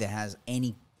everybody that has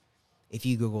any. If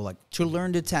you Google like to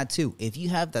learn to tattoo, if you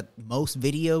have the most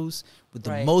videos with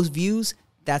the most views,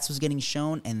 that's what's getting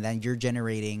shown, and then you're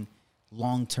generating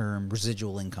long-term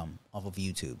residual income off of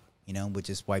YouTube.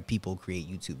 Which is why people create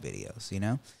YouTube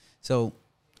videos. So.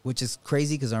 Which is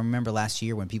crazy because I remember last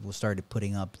year when people started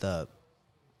putting up the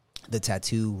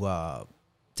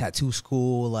tattoo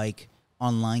school like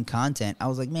online content. I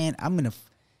was like, man,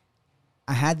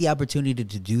 I had the opportunity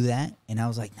to do that, and I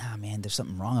was like, nah, man, there's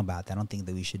something wrong about that. I don't think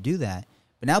that we should do that.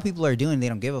 But now people are doing it, they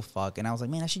don't give a fuck, and I was like,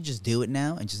 man, I should just do it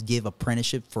now and just give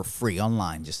apprenticeship for free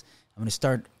online. I'm gonna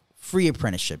start free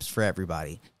apprenticeships for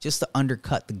everybody just to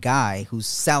undercut the guy who's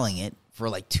selling it for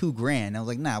like $2,000. I was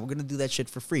like, nah, we're gonna do that shit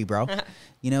for free, bro.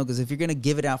 Because if you're gonna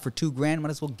give it out for $2,000,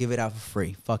 might as well give it out for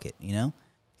free. Fuck it,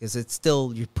 because it's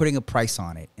still, you're putting a price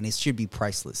on it, and it should be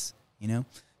priceless,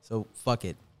 So fuck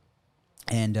it.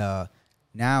 And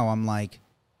now I'm like,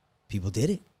 people did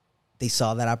it. They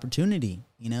saw that opportunity,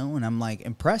 and I'm like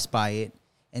impressed by it,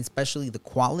 and especially the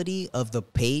quality of the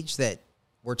page that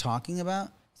we're talking about.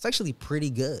 It's actually pretty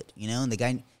good, And the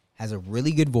guy has a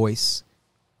really good voice.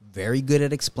 Very good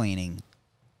at explaining,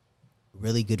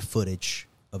 really good footage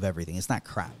of everything. It's not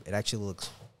crap. It actually looks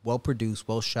well produced,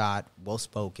 well shot, well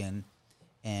spoken,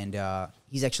 and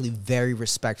he's actually very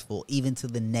respectful, even to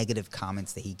the negative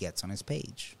comments that he gets on his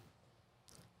page.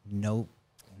 No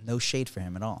shade for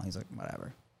him at all. He's like,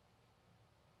 whatever.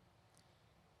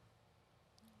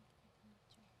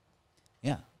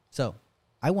 Yeah. So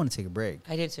I want to take a break.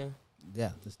 I did too.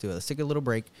 Yeah, let's do it. Let's take a little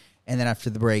break. And then after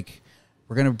the break,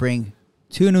 we're going to bring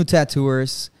 2 new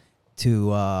tattooers to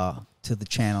the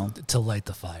channel To light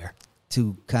the fire.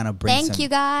 to kind of bring Thank some you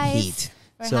guys heat.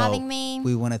 for having me.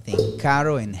 We want to thank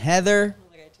Caro and Heather.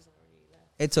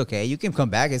 It's okay. You can come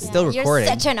back. It's still recording.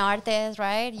 You're such an artist,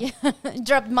 right? You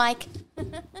dropped mic.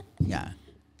 Yeah.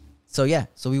 So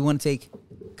we want to take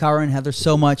Caro and Heather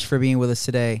so much for being with us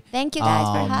today. Thank you guys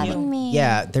for having me.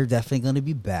 Yeah, they're definitely going to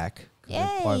be back. They're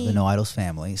part of the Yay. No Idols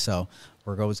family. So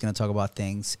we're always going to talk about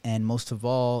things. And most of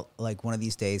all, like one of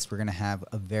these days, we're going to have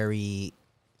a very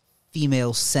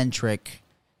female-centric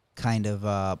kind of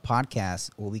podcast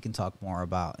where we can talk more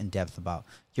about, in depth about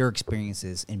your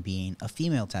experiences in being a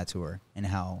female tattooer and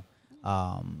how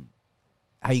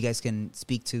you guys can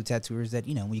speak to tattooers that,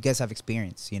 you guys have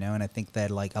experience, and I think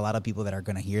that like a lot of people that are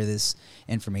going to hear this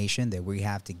information that we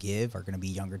have to give are going to be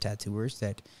younger tattooers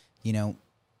that,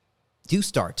 do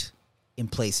start in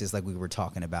places like we were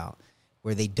talking about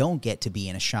where they don't get to be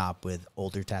in a shop with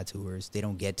older tattooers. They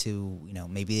don't get to,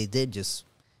 maybe they did just,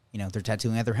 they're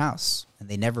tattooing at their house and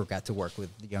they never got to work with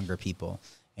younger people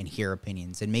and hear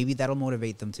opinions. And maybe that'll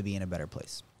motivate them to be in a better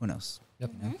place. Who knows?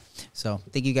 Yep. So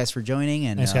thank you guys for joining,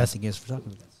 and Thanks, guys. thank you guys for talking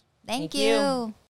with us. Thank Thank you. you.